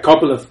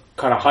couple of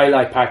kind of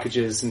highlight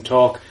packages and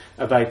talk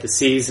about the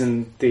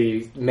season,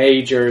 the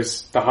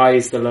majors, the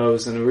highs, the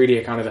lows, and really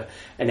a kind of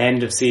an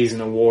end of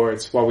season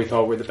awards, what we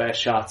thought were the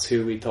best shots,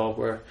 who we thought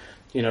were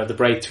the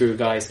breakthrough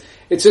guys.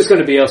 It's just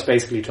going to be us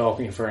basically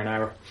talking for an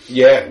hour.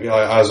 Yeah,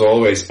 as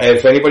always.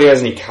 If anybody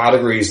has any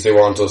categories they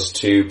want us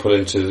to put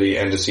into the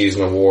end of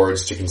season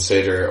awards to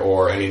consider,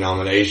 or any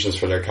nominations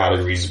for their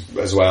categories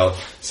as well,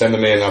 send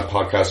them in at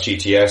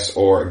podcastgts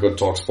or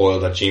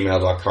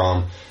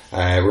goodtalkspoiled@gmail.com.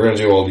 We're going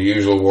to do all the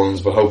usual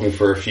ones, but hoping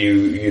for a few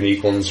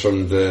unique ones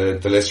from the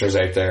listeners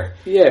out there.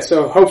 Yeah,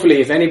 so hopefully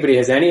if anybody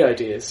has any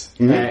ideas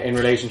in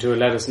relation to it,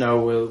 let us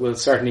know. We'll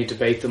certainly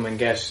debate them and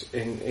get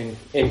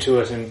into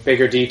it in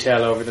bigger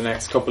detail over the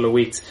next couple of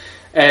weeks.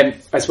 I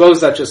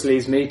suppose that just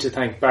leaves me to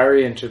thank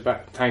Barry and to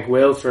thank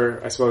Will for,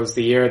 I suppose,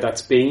 the year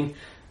that's been.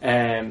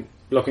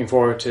 Looking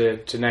forward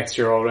to next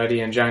year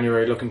already in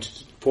January, looking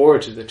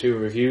forward to the 2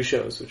 review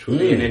shows, which will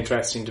be an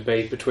interesting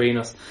debate between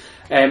us.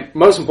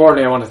 Most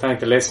importantly, I want to thank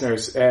the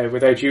listeners.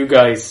 Without you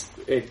guys,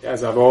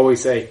 as I've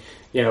always say,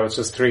 it's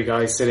just 3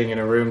 guys sitting in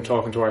a room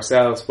talking to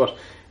ourselves. But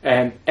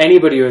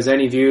anybody who has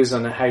any views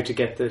on how to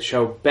get the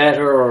show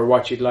better or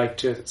what you'd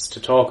like us to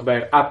talk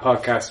about, at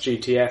Podcast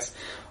GTS.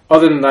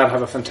 Other than that,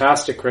 have a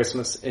fantastic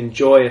Christmas.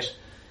 Enjoy it.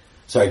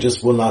 Sorry,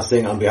 just one last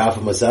thing on behalf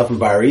of myself and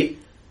Barry.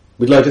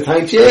 We'd like to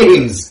thank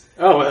James.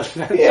 Oh, well,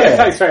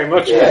 thanks very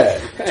much. Yeah.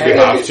 We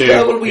have to.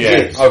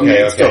 Did.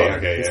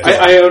 Okay.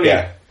 I only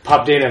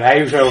popped in and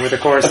out over the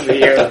course of the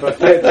year, but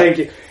thank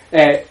you.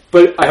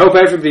 But I hope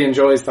everybody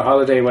enjoys the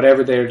holiday,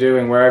 whatever they're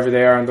doing, wherever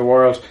they are in the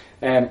world.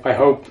 I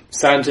hope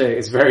Santa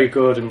is very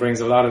good and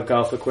brings a lot of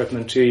golf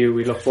equipment to you.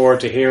 We look forward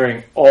to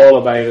hearing all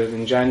about it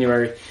in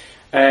January.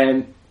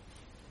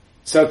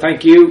 So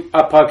thank you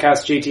at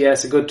Podcast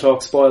GTS,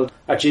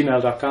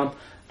 goodtalkspoiled@gmail.com,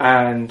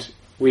 and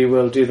we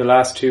will do the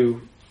last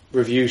 2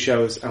 review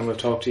shows and we'll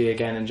talk to you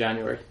again in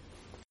January.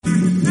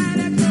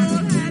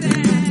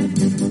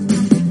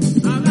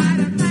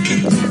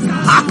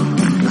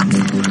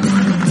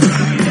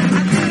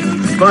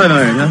 Fine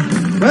iron, huh?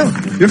 Well,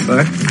 you're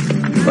fine.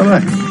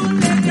 Bye-bye.